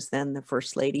Roosevelt, who was then the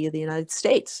First Lady of the United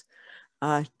States,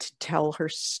 to tell her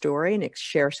story and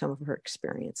share some of her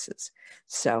experiences.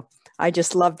 So I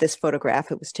just love this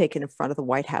photograph. It was taken in front of the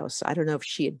White House. I don't know if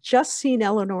she had just seen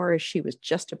Eleanor or she was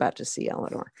just about to see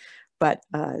Eleanor, but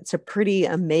it's a pretty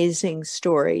amazing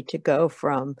story to go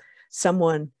from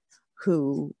someone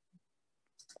who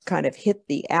kind of hit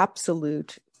the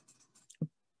absolute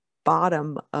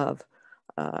bottom of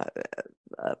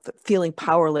feeling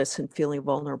powerless and feeling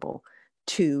vulnerable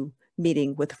to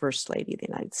meeting with the First Lady of the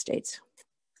United States.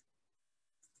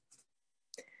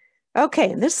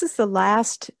 Okay, and this is the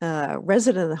last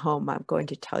resident of the home I'm going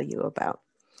to tell you about.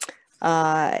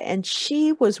 And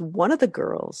she was one of the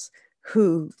girls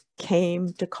who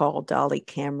came to call Dolly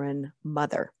Cameron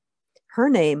mother. Her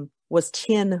name was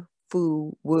Tien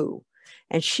Fu Wu,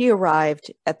 and she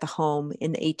arrived at the home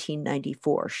in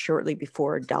 1894, shortly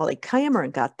before Dolly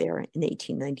Cameron got there in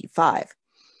 1895.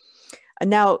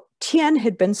 Now, Tien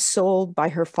had been sold by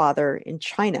her father in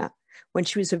China when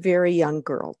she was a very young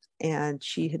girl, and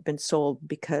she had been sold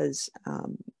because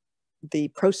the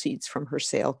proceeds from her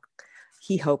sale,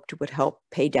 he hoped, would help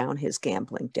pay down his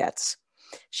gambling debts.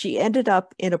 She ended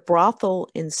up in a brothel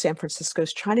in San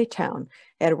Francisco's Chinatown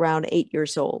at around 8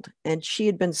 years old, and she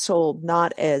had been sold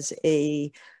not as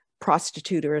a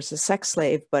prostitute or as a sex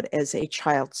slave, but as a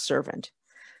child servant.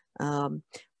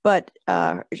 But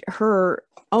her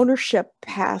ownership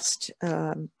passed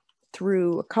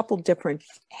through a couple different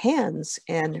hands,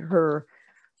 and her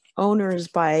owners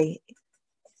by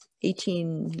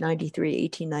 1893,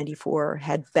 1894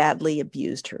 had badly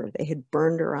abused her. They had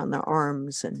burned her on the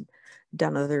arms and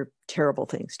done other terrible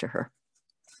things to her.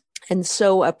 And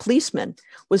so a policeman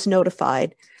was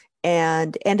notified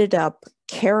and ended up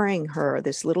carrying her,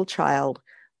 this little child,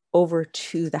 over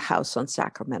to the house on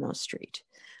Sacramento Street.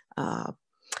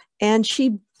 And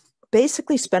she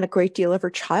basically spent a great deal of her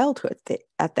childhood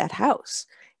at that house.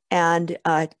 And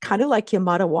kind of like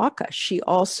Yamada Waka, she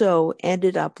also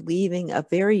ended up leaving a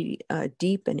very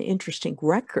deep and interesting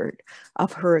record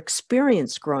of her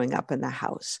experience growing up in the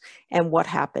house and what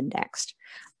happened next.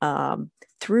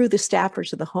 Through the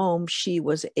staffers of the home, she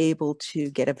was able to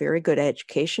get a very good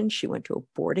education. She went to a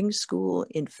boarding school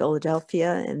in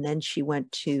Philadelphia, and then she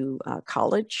went to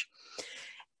college.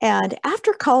 And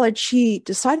after college, she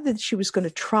decided that she was going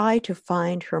to try to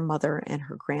find her mother and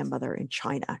her grandmother in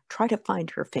China, try to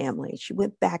find her family. She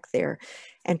went back there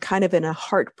and, kind of in a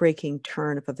heartbreaking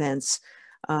turn of events,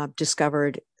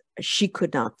 discovered she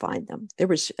could not find them. There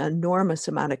was an enormous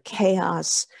amount of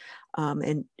chaos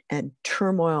and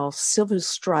turmoil, civil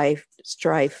strife,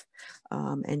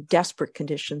 and desperate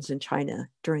conditions in China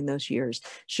during those years.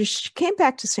 She came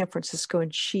back to San Francisco,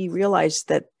 and she realized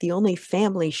that the only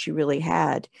family she really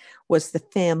had was the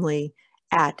family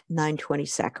at 920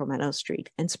 Sacramento Street,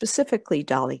 and specifically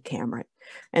Dolly Cameron.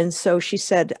 And so she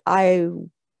said, I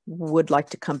would like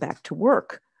to come back to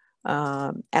work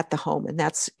at the home. And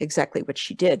that's exactly what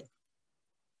she did.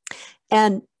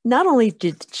 And not only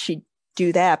did she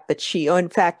do that, but she, in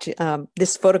fact,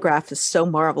 this photograph is so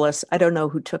marvelous. I don't know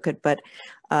who took it, but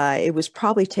it was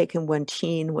probably taken when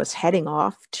Tien was heading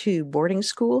off to boarding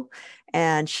school,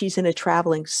 and she's in a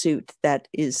traveling suit that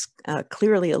is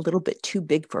clearly a little bit too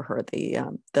big for her.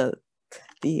 The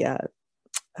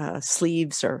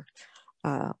sleeves are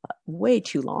way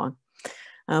too long,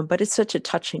 but it's such a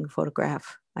touching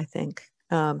photograph, I think.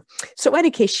 So in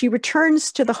any case, she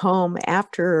returns to the home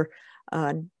after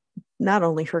not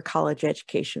only her college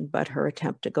education, but her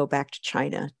attempt to go back to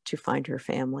China to find her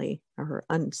family, or her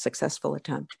unsuccessful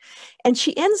attempt. And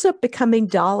she ends up becoming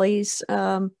Dolly's,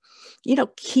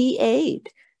 key aide.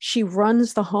 She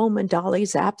runs the home in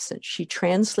Dolly's absence. She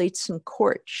translates in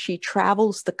court. She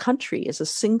travels the country as a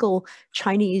single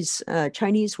Chinese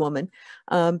woman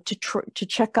to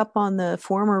check up on the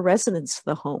former residents of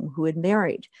the home who had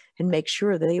married and make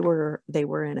sure they were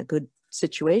in a good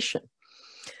situation.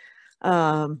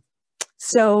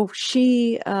 So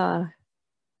she,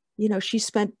 she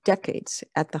spent decades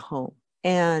at the home,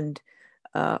 and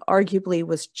arguably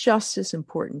was just as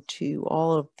important to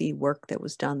all of the work that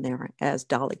was done there as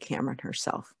Dolly Cameron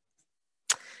herself.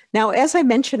 Now, as I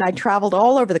mentioned, I traveled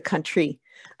all over the country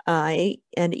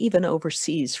and even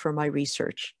overseas for my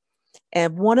research.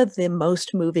 And one of the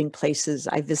most moving places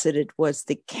I visited was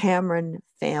the Cameron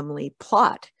family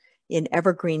plot in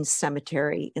Evergreen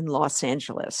Cemetery in Los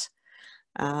Angeles.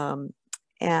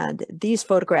 And these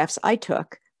photographs I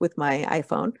took with my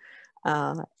iPhone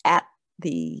at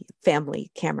the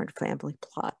Cameron family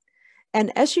plot.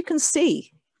 And as you can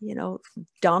see, you know,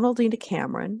 Donaldina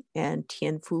Cameron and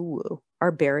Tianfu Wu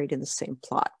are buried in the same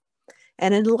plot.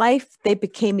 And in life, they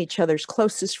became each other's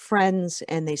closest friends,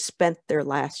 and they spent their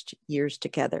last years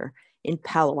together in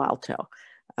Palo Alto.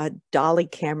 Dolly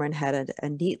Cameron had a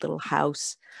neat little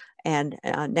house, and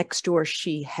next door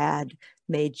she had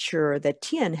made sure that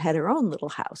Tian had her own little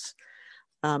house.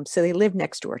 So they lived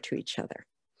next door to each other.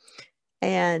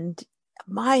 And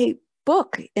my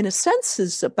book, in a sense,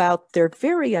 is about their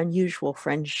very unusual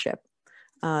friendship.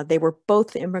 They were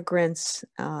both immigrants.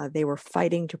 They were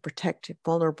fighting to protect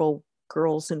vulnerable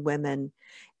girls and women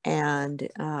and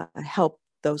help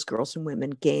those girls and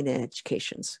women gain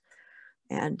educations.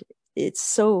 And it's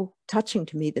so touching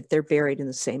to me that they're buried in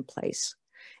the same place.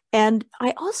 And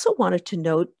I also wanted to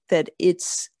note that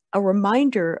it's a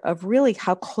reminder of really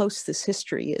how close this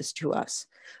history is to us.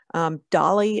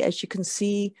 Dolly, as you can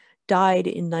see, died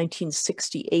in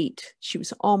 1968. She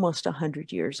was almost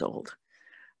 100 years old.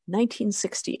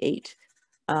 1968.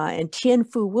 And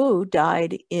Tianfu Wu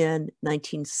died in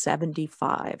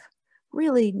 1975.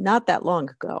 Really not that long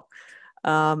ago.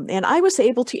 And I was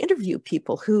able to interview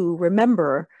people who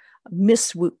remember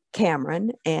Miss Wu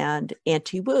Cameron and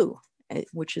Auntie Wu,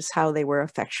 which is how they were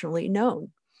affectionately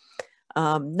known.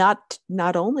 Not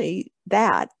only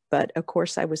that, but of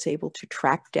course I was able to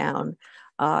track down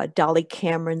Dolly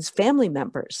Cameron's family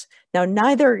members. Now,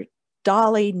 neither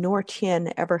Dolly nor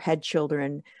Tian ever had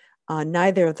children.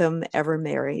 Neither of them ever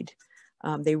married.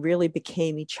 They really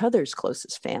became each other's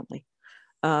closest family.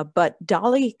 But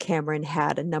Dolly Cameron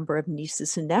had a number of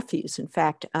nieces and nephews. In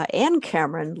fact, Anne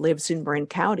Cameron lives in Marin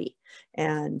County,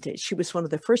 and she was one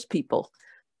of the first people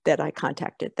that I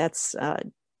contacted. That's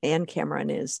Anne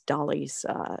Cameron is Dolly's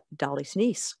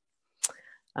niece.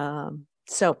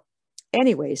 So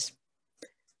anyways,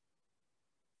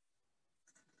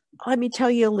 let me tell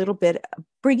you a little bit,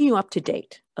 bring you up to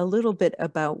date, a little bit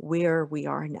about where we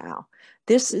are now.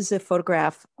 This is a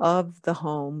photograph of the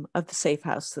home, of the safe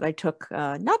house that I took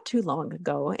not too long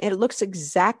ago, and it looks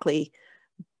exactly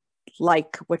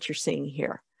like what you're seeing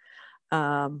here.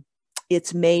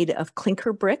 It's made of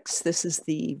clinker bricks. This is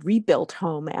the rebuilt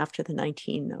home after the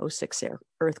 1906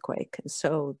 earthquake. And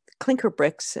so clinker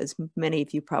bricks, as many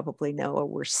of you probably know,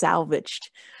 were salvaged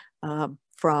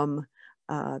from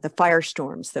the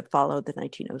firestorms that followed the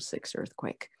 1906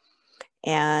 earthquake.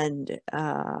 And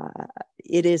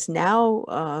it is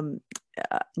now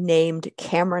named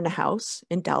Cameron House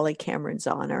in Dolly Cameron's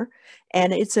honor.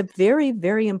 And it's a very,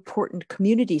 very important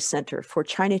community center for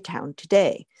Chinatown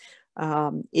today.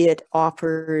 It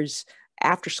offers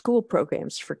after-school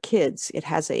programs for kids. It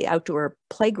has an outdoor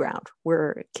playground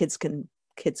where kids can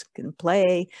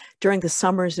play. During the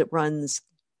summers, it runs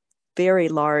very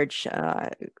large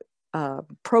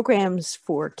programs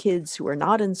for kids who are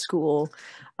not in school.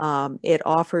 It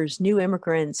offers new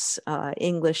immigrants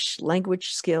English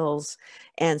language skills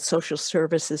and social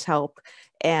services help.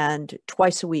 And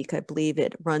twice a week, I believe,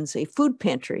 it runs a food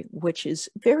pantry, which is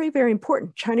very, very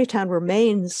important. Chinatown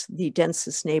remains the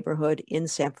densest neighborhood in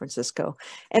San Francisco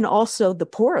and also the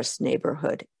poorest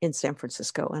neighborhood in San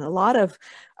Francisco. And a lot of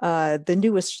the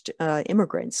newest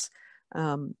immigrants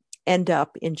end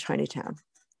up in Chinatown.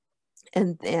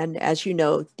 And as you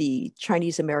know, the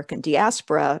Chinese American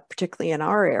diaspora, particularly in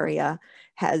our area,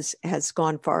 has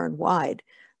gone far and wide.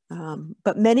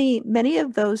 But many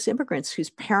of those immigrants whose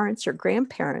parents or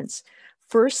grandparents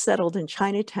first settled in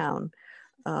Chinatown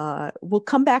will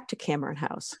come back to Cameron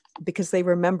House because they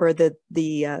remember the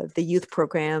youth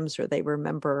programs, or they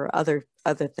remember other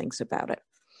things about it.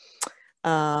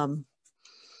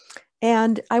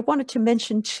 And I wanted to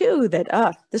mention too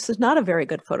that this is not a very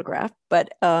good photograph,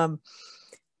 but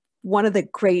one of the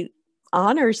great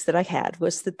honors that I had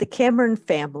was that the Cameron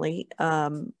family,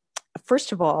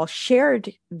 first of all,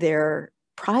 shared their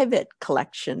private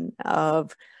collection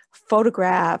of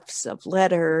photographs, of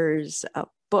letters, of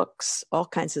books, all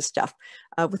kinds of stuff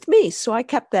with me. So I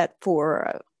kept that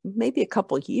for maybe a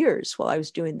couple of years while I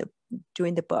was doing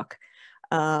the book.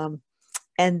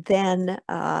 And then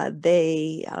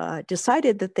they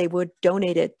decided that they would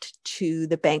donate it to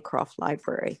the Bancroft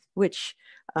Library, which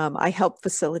I helped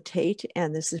facilitate.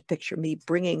 And this is a picture of me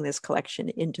bringing this collection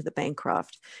into the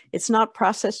Bancroft. It's not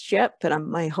processed yet, but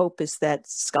my hope is that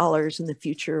scholars in the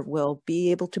future will be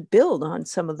able to build on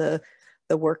some of the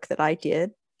work that I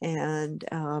did, and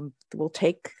will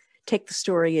take the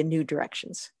story in new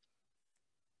directions.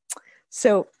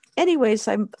 So anyways,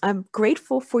 I'm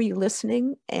grateful for you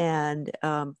listening, and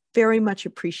very much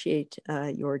appreciate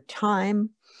your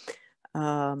time.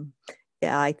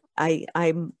 yeah,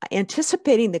 I'm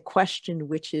anticipating the question,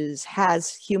 which is,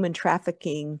 has human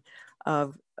trafficking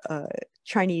of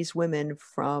Chinese women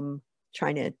from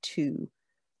China to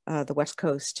the West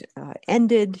Coast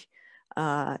ended?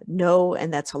 No,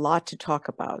 and that's a lot to talk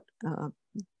about.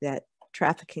 That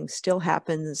trafficking still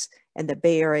happens, and the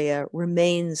Bay Area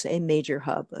remains a major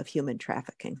hub of human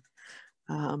trafficking.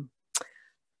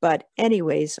 But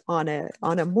anyways, on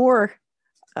a more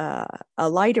a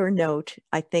lighter note,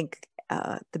 I think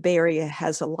the Bay Area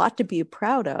has a lot to be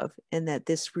proud of, and that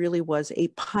this really was a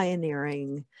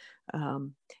pioneering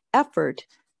effort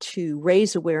to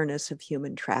raise awareness of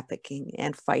human trafficking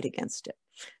and fight against it.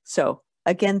 So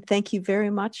again, thank you very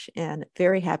much, and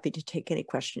very happy to take any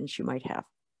questions you might have.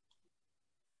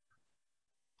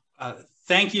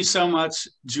 Thank you so much,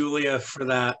 Julia, for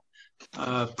that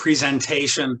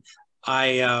presentation.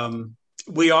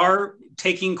 We are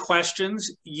taking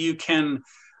questions. You can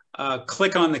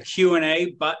click on the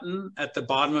Q&A button at the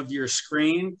bottom of your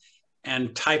screen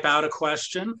and type out a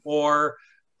question, or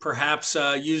perhaps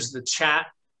use the chat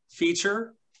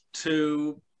feature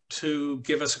to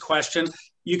give us a question.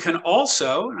 You can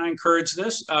also, and I encourage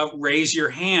this, raise your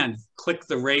hand. Click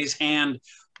the raise hand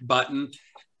button,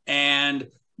 and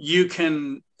you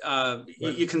can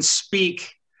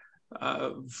speak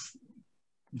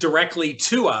directly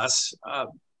to us.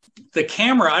 The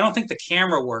camera, I don't think the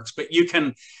camera works, but you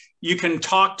can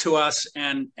talk to us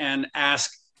and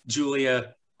ask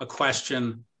Julia a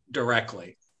question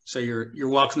directly. So you're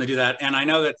welcome to do that. And I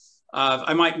know that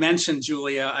I might mention,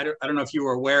 Julia, I don't know if you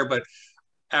were aware, but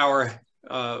our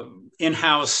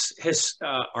in-house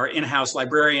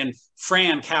librarian,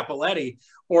 Fran Capoletti,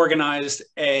 organized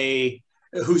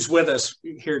who's with us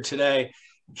here today.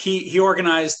 He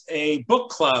organized a book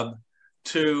club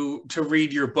to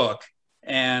read your book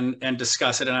and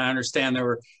discuss it. And I understand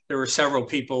there were several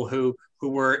people who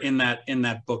were in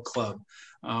that book club.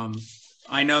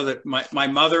 I know that my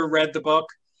mother read the book.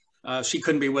 She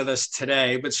couldn't be with us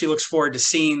today, but she looks forward to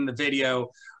seeing the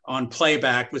video on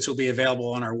playback, which will be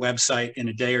available on our website in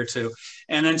a day or two.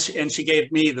 And then she gave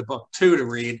me the book too to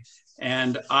read,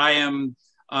 and I'm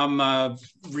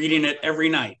reading it every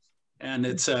night. And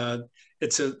it's a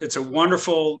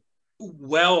wonderful,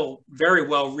 very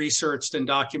well researched and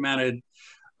documented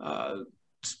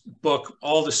book.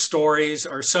 All the stories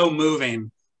are so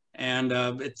moving, and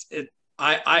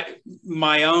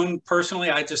my own personally,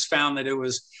 I just found that it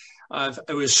was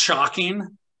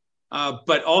shocking,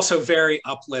 but also very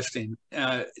uplifting.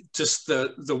 Just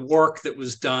the work that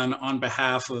was done on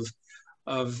behalf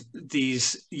of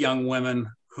these young women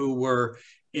who were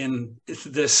in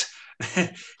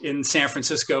San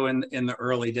Francisco in the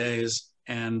early days,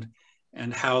 and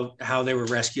how they were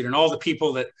rescued, and all the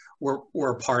people that were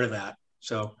a part of that.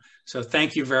 So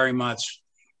thank you very much.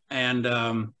 And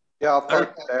yeah,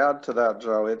 I'll add to that,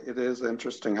 Joe. It is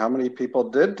interesting how many people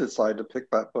did decide to pick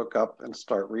that book up and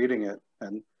start reading it.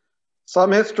 And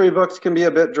some history books can be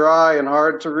a bit dry and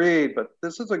hard to read, but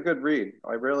this is a good read.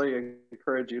 I really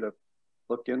encourage you to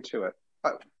look into it.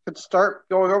 I could start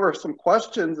going over some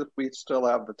questions if we still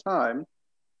have the time.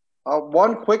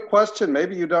 One quick question,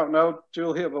 maybe you don't know,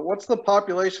 Julia, but what's the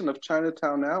population of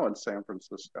Chinatown now in San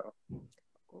Francisco?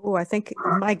 Oh, I think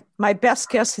my best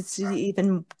guess, it's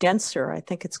even denser. I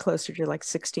think it's closer to like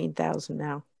 16,000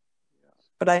 now.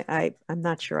 But I'm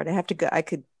not sure. I'd have to go. I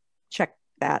could check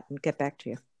that and get back to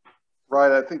you.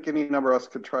 Right. I think any number of us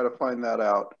could try to find that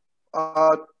out.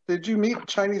 Did you meet the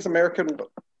Chinese American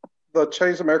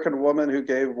woman who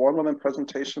gave one-woman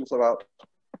presentations about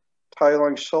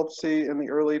Tailang Schultze in the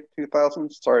early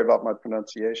 2000s? Sorry about my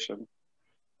pronunciation.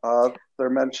 They're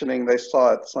mentioning they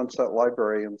saw at Sunset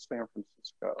Library in San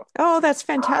Francisco. Oh, that's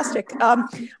fantastic.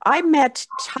 I met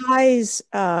Ty's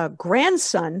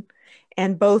grandson,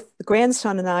 and both the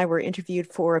grandson and I were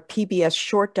interviewed for a PBS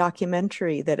short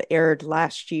documentary that aired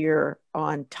last year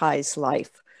on Ty's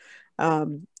life.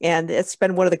 And it's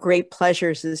been one of the great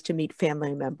pleasures is to meet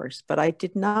family members, but I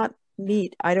did not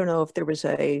meet, I don't know if there was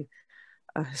a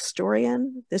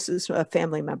historian. This is a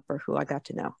family member who I got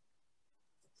to know.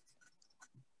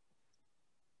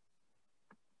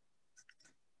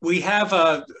 We have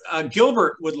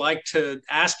Gilbert would like to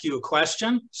ask you a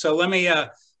question. So let me,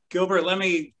 Gilbert, let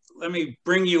me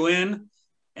bring you in.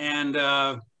 And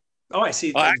I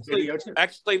see the video too.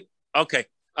 Actually, okay.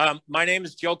 My name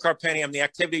is Joe Carpenny. I'm the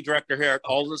activity director here at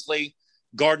Aldersley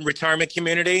Garden Retirement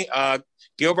Community.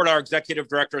 Gilbert, our executive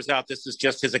director, is out. This is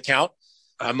just his account.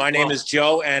 My name is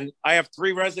Joe, and I have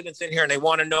 3 residents in here, and they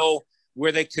want to know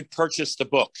where they could purchase the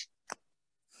book.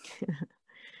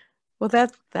 Well,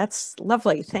 that's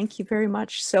lovely. Thank you very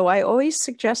much. So I always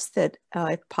suggest that,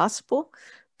 if possible,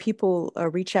 people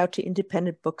reach out to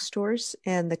independent bookstores,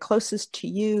 and the closest to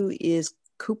you is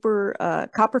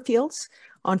Copperfields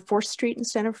on 4th Street in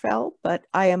Santa Fe, but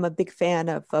I am a big fan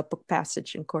of Book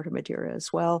Passage in Corte Madera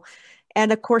as well.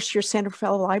 And of course, your Santa Fe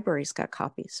library's got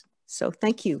copies. So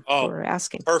thank you for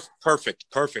asking. Perfect.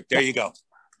 There you go.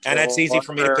 And that's easy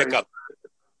for me to pick up.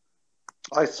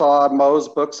 I saw Mo's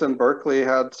Books in Berkeley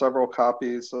had several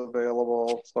copies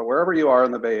available. So wherever you are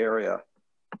in the Bay Area,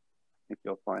 I think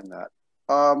you'll find that.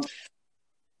 I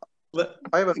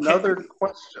have another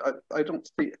question. I don't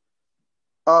see.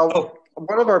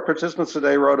 One of our participants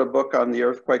today wrote a book on the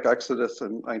earthquake exodus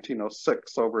in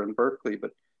 1906 over in Berkeley,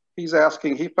 but he's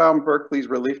asking, he found Berkeley's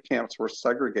relief camps were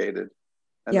segregated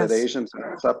and that Asians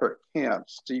in separate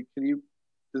camps.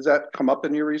 Does that come up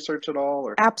in your research at all?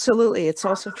 Or? Absolutely. It's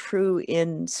also true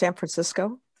in San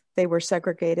Francisco. They were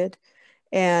segregated.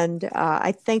 And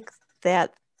I think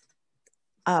that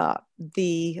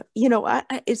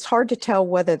it's hard to tell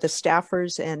whether the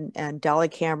staffers and Dolly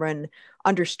Cameron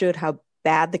understood how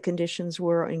bad the conditions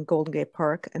were in Golden Gate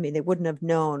Park. I mean, they wouldn't have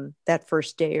known that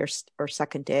first day or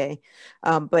second day.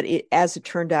 But as it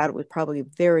turned out, it was probably a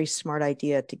very smart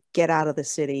idea to get out of the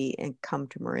city and come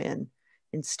to Marin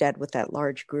instead with that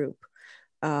large group.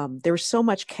 There was so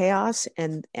much chaos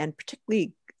and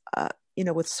particularly,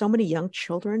 with so many young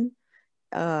children,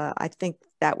 I think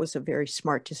that was a very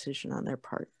smart decision on their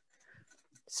part.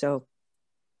 So,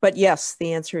 but yes,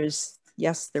 the answer is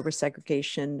yes, there was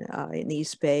segregation in the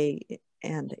East Bay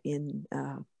and in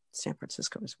San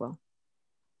Francisco as well,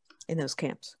 in those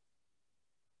camps.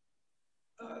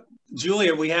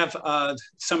 Julia, we have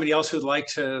somebody else who'd like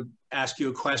to ask you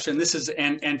a question. This is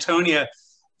Antonia,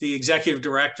 the executive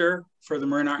director for the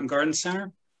Marin Art and Garden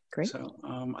Center. Great. So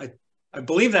I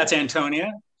believe that's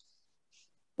Antonia.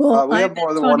 Well, we have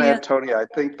more than one Antonia. I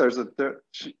think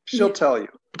she'll tell you.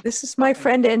 This is my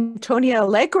friend Antonia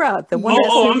Allegra, the one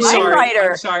I'm sorry.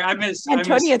 writer. I'm sorry.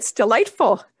 Antonia, it's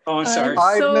delightful. Oh, I'm sorry.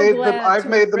 I've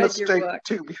made the mistake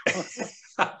too.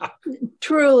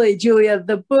 Truly, Julia,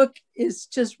 the book is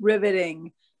just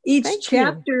riveting. Each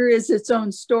chapter is its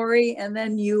own story, and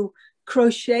then you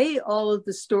crochet all of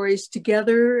the stories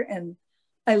together. And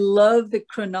I love the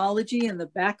chronology in the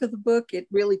back of the book. It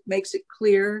really makes it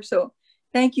clear. So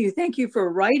thank you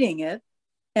for writing it.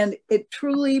 And it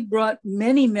truly brought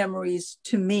many memories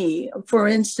to me. For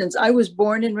instance, I was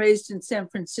born and raised in San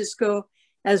Francisco,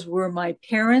 as were my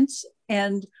parents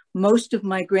and most of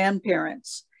my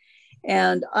grandparents.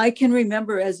 And I can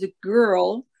remember as a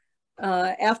girl,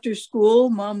 after school,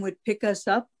 Mom would pick us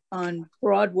up on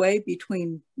Broadway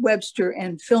between Webster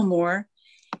and Fillmore,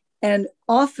 and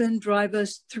often drive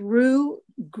us through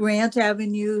Grant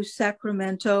Avenue,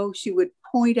 Sacramento. She would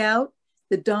point out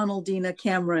the Donaldina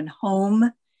Cameron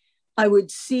home. I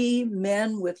would see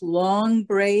men with long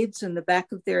braids in the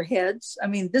back of their heads. I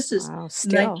mean, this is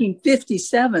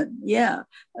 1957. Yeah,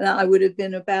 I would have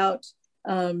been about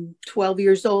 12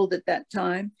 years old at that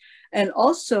time. And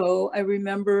also, I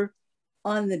remember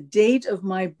on the date of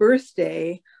my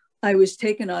birthday, I was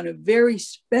taken on a very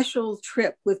special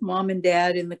trip with Mom and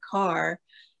Dad in the car,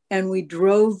 and we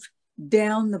drove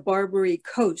down the Barbary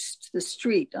Coast, the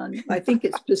street on, I think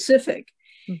it's Pacific.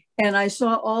 And I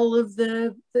saw all of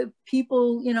the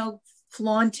people,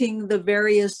 flaunting the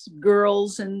various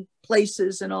girls and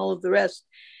places and all of the rest.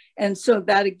 And so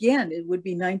that, again, it would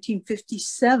be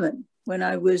 1957 when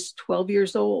I was 12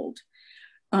 years old.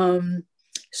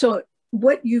 So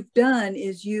what you've done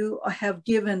is you have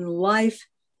given life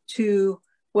to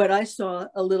what I saw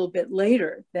a little bit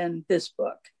later than this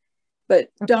book. But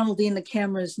Donaldina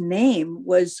Cameron's name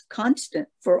was constant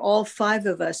for all 5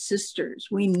 of us sisters.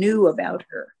 We knew about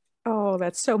her. Oh,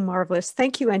 that's so marvelous.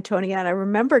 Thank you, Antonia. And I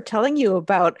remember telling you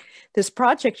about this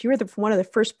project. You were one of the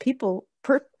first people,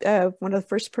 one of the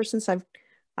first persons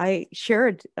I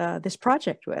shared this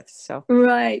project with. So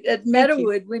right, at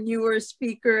Meadowood, when you were a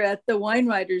speaker at the Wine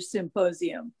Writers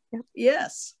Symposium. Yep.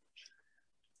 Yes.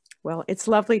 Well, it's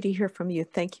lovely to hear from you.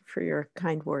 Thank you for your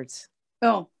kind words.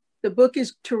 Oh, the book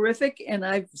is terrific, and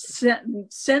I've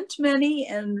sent many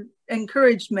and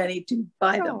encouraged many to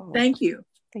buy them. Thank you.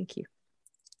 Thank you.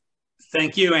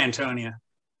 Thank you, Antonia.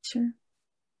 Sure.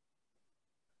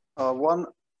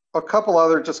 A couple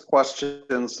other just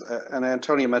questions, and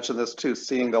Antonia mentioned this too,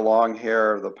 seeing the long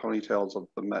hair, the ponytails of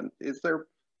the men. Is there,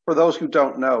 for those who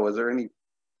don't know, is there any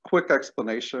quick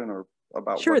explanation or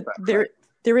about Sure, what that meant?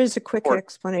 There is a quick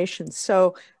explanation.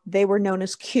 So they were known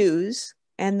as cues,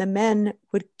 and the men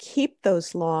would keep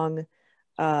those long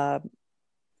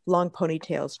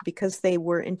ponytails because they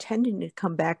were intending to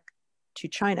come back to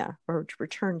China or to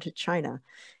return to China.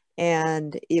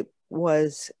 And it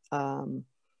was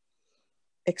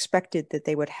expected that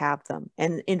they would have them.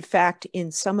 And in fact,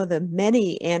 in some of the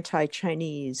many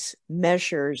anti-Chinese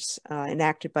measures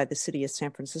enacted by the city of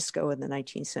San Francisco in the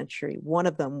 19th century, one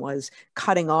of them was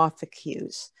cutting off the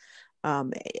queues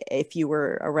if you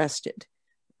were arrested,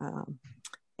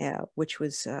 which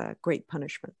was great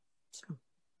punishment. So.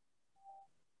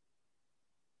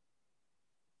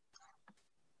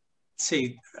 Let's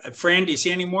see, Fran, do you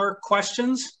see any more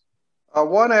questions?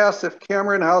 One asked if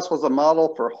Cameron House was a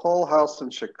model for Hull House in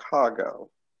Chicago.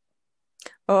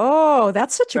 Oh,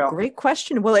 that's such a great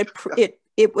question. Well,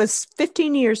 it was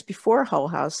 15 years before Hull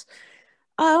House.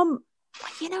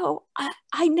 You know,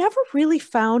 I never really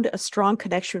found a strong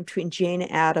connection between Jane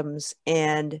Addams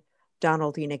and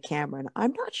Donaldina Cameron.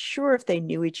 I'm not sure if they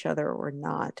knew each other or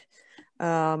not.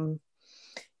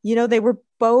 You know, they were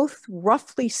both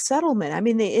roughly settlement. I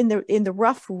mean, in the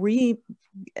rough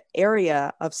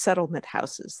area of settlement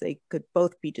houses, they could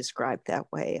both be described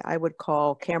that way. I would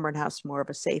call Cameron House more of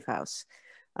a safe house,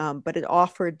 but it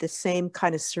offered the same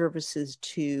kind of services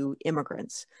to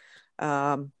immigrants.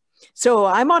 So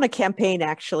I'm on a campaign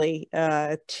actually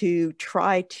to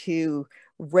try to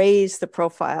raise the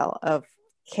profile of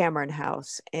Cameron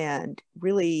House and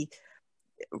really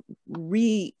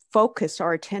refocus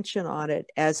our attention on it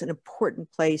as an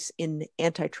important place in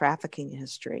anti-trafficking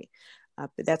history.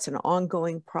 But that's an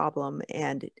ongoing problem.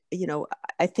 And, you know,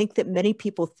 I think that many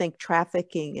people think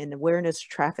trafficking and awareness of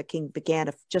trafficking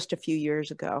began just a few years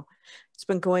ago. It's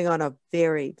been going on a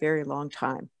very, very long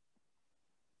time.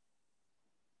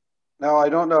 Now, I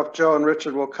don't know if Joe and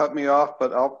Richard will cut me off,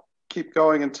 but I'll keep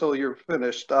going until you're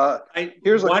finished.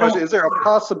 Here's a question. Is there a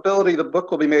possibility the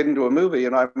book will be made into a movie?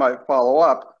 And I might follow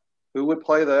up. Who would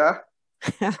play that?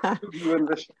 Who do you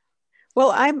envision?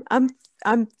 Well,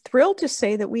 I'm thrilled to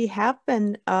say that we have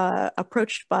been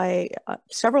approached by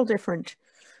several different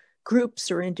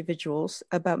groups or individuals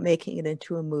about making it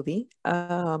into a movie.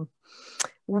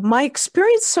 My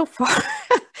experience so far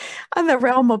on the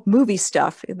realm of movie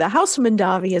stuff, The House of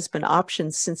Mandavi has been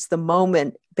optioned since the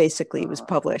moment basically it was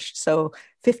published. So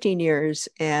 15 years,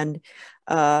 and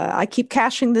I keep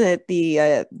cashing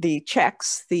the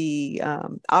checks, the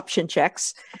option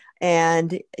checks,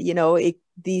 and you know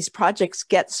these projects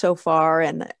get so far,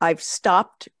 and I've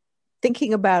stopped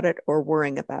thinking about it or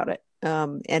worrying about it.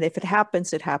 And if it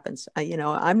happens, it happens. You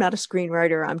know, I'm not a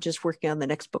screenwriter. I'm just working on the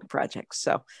next book project.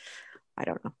 So I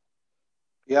don't know.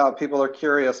 Yeah, people are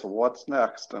curious what's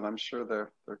next, and I'm sure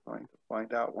they're going to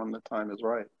find out when the time is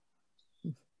right.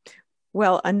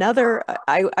 Well, another,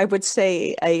 I would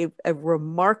say a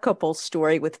remarkable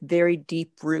story with very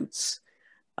deep roots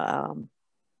in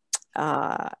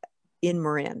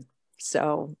Marin.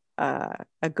 So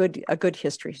a good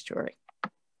history story.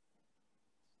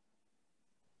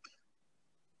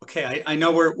 Okay, I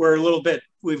know we're a little bit,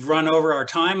 we've run over our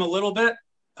time a little bit,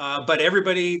 but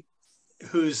everybody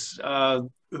who's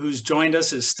joined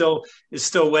us is still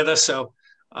with us. So,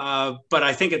 but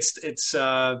I think it's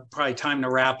probably time to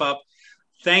wrap up.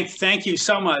 Thank you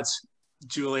so much,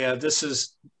 Julia. This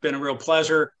has been a real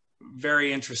pleasure,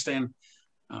 very interesting,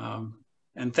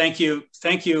 and thank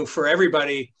you for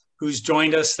everybody who's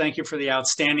joined us. Thank you for the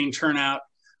outstanding turnout.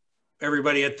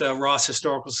 Everybody at the Ross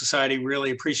Historical Society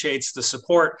really appreciates the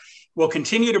support. We'll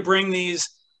continue to bring these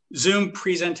Zoom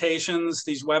presentations,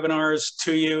 these webinars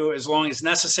to you as long as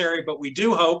necessary, but we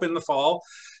do hope in the fall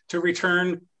to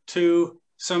return to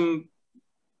some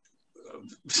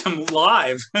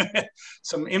live,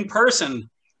 some in-person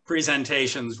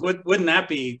presentations. Wouldn't that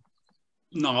be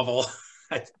novel?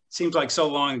 It seems like so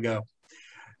long ago.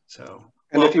 So,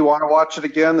 and if you want to watch it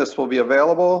again, this will be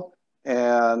available.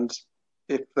 And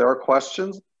if there are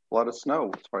questions, let us know.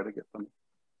 We'll try to get them.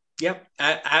 Yep,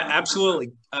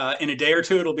 absolutely. In a day or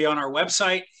two, it'll be on our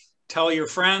website. Tell your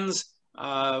friends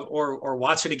or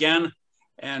watch it again,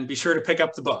 and be sure to pick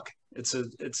up the book. It's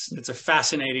a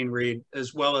fascinating read,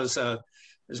 as well as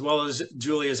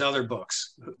Julia's other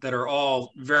books that are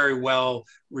all very well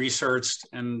researched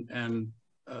and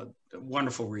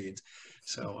wonderful reads.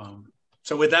 So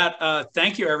so with that,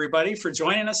 thank you everybody for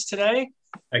joining us today.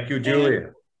 Thank you,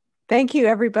 Julia. Thank you,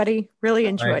 everybody. Really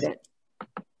enjoyed it.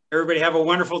 Everybody have a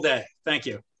wonderful day. Thank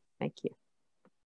you. Thank you.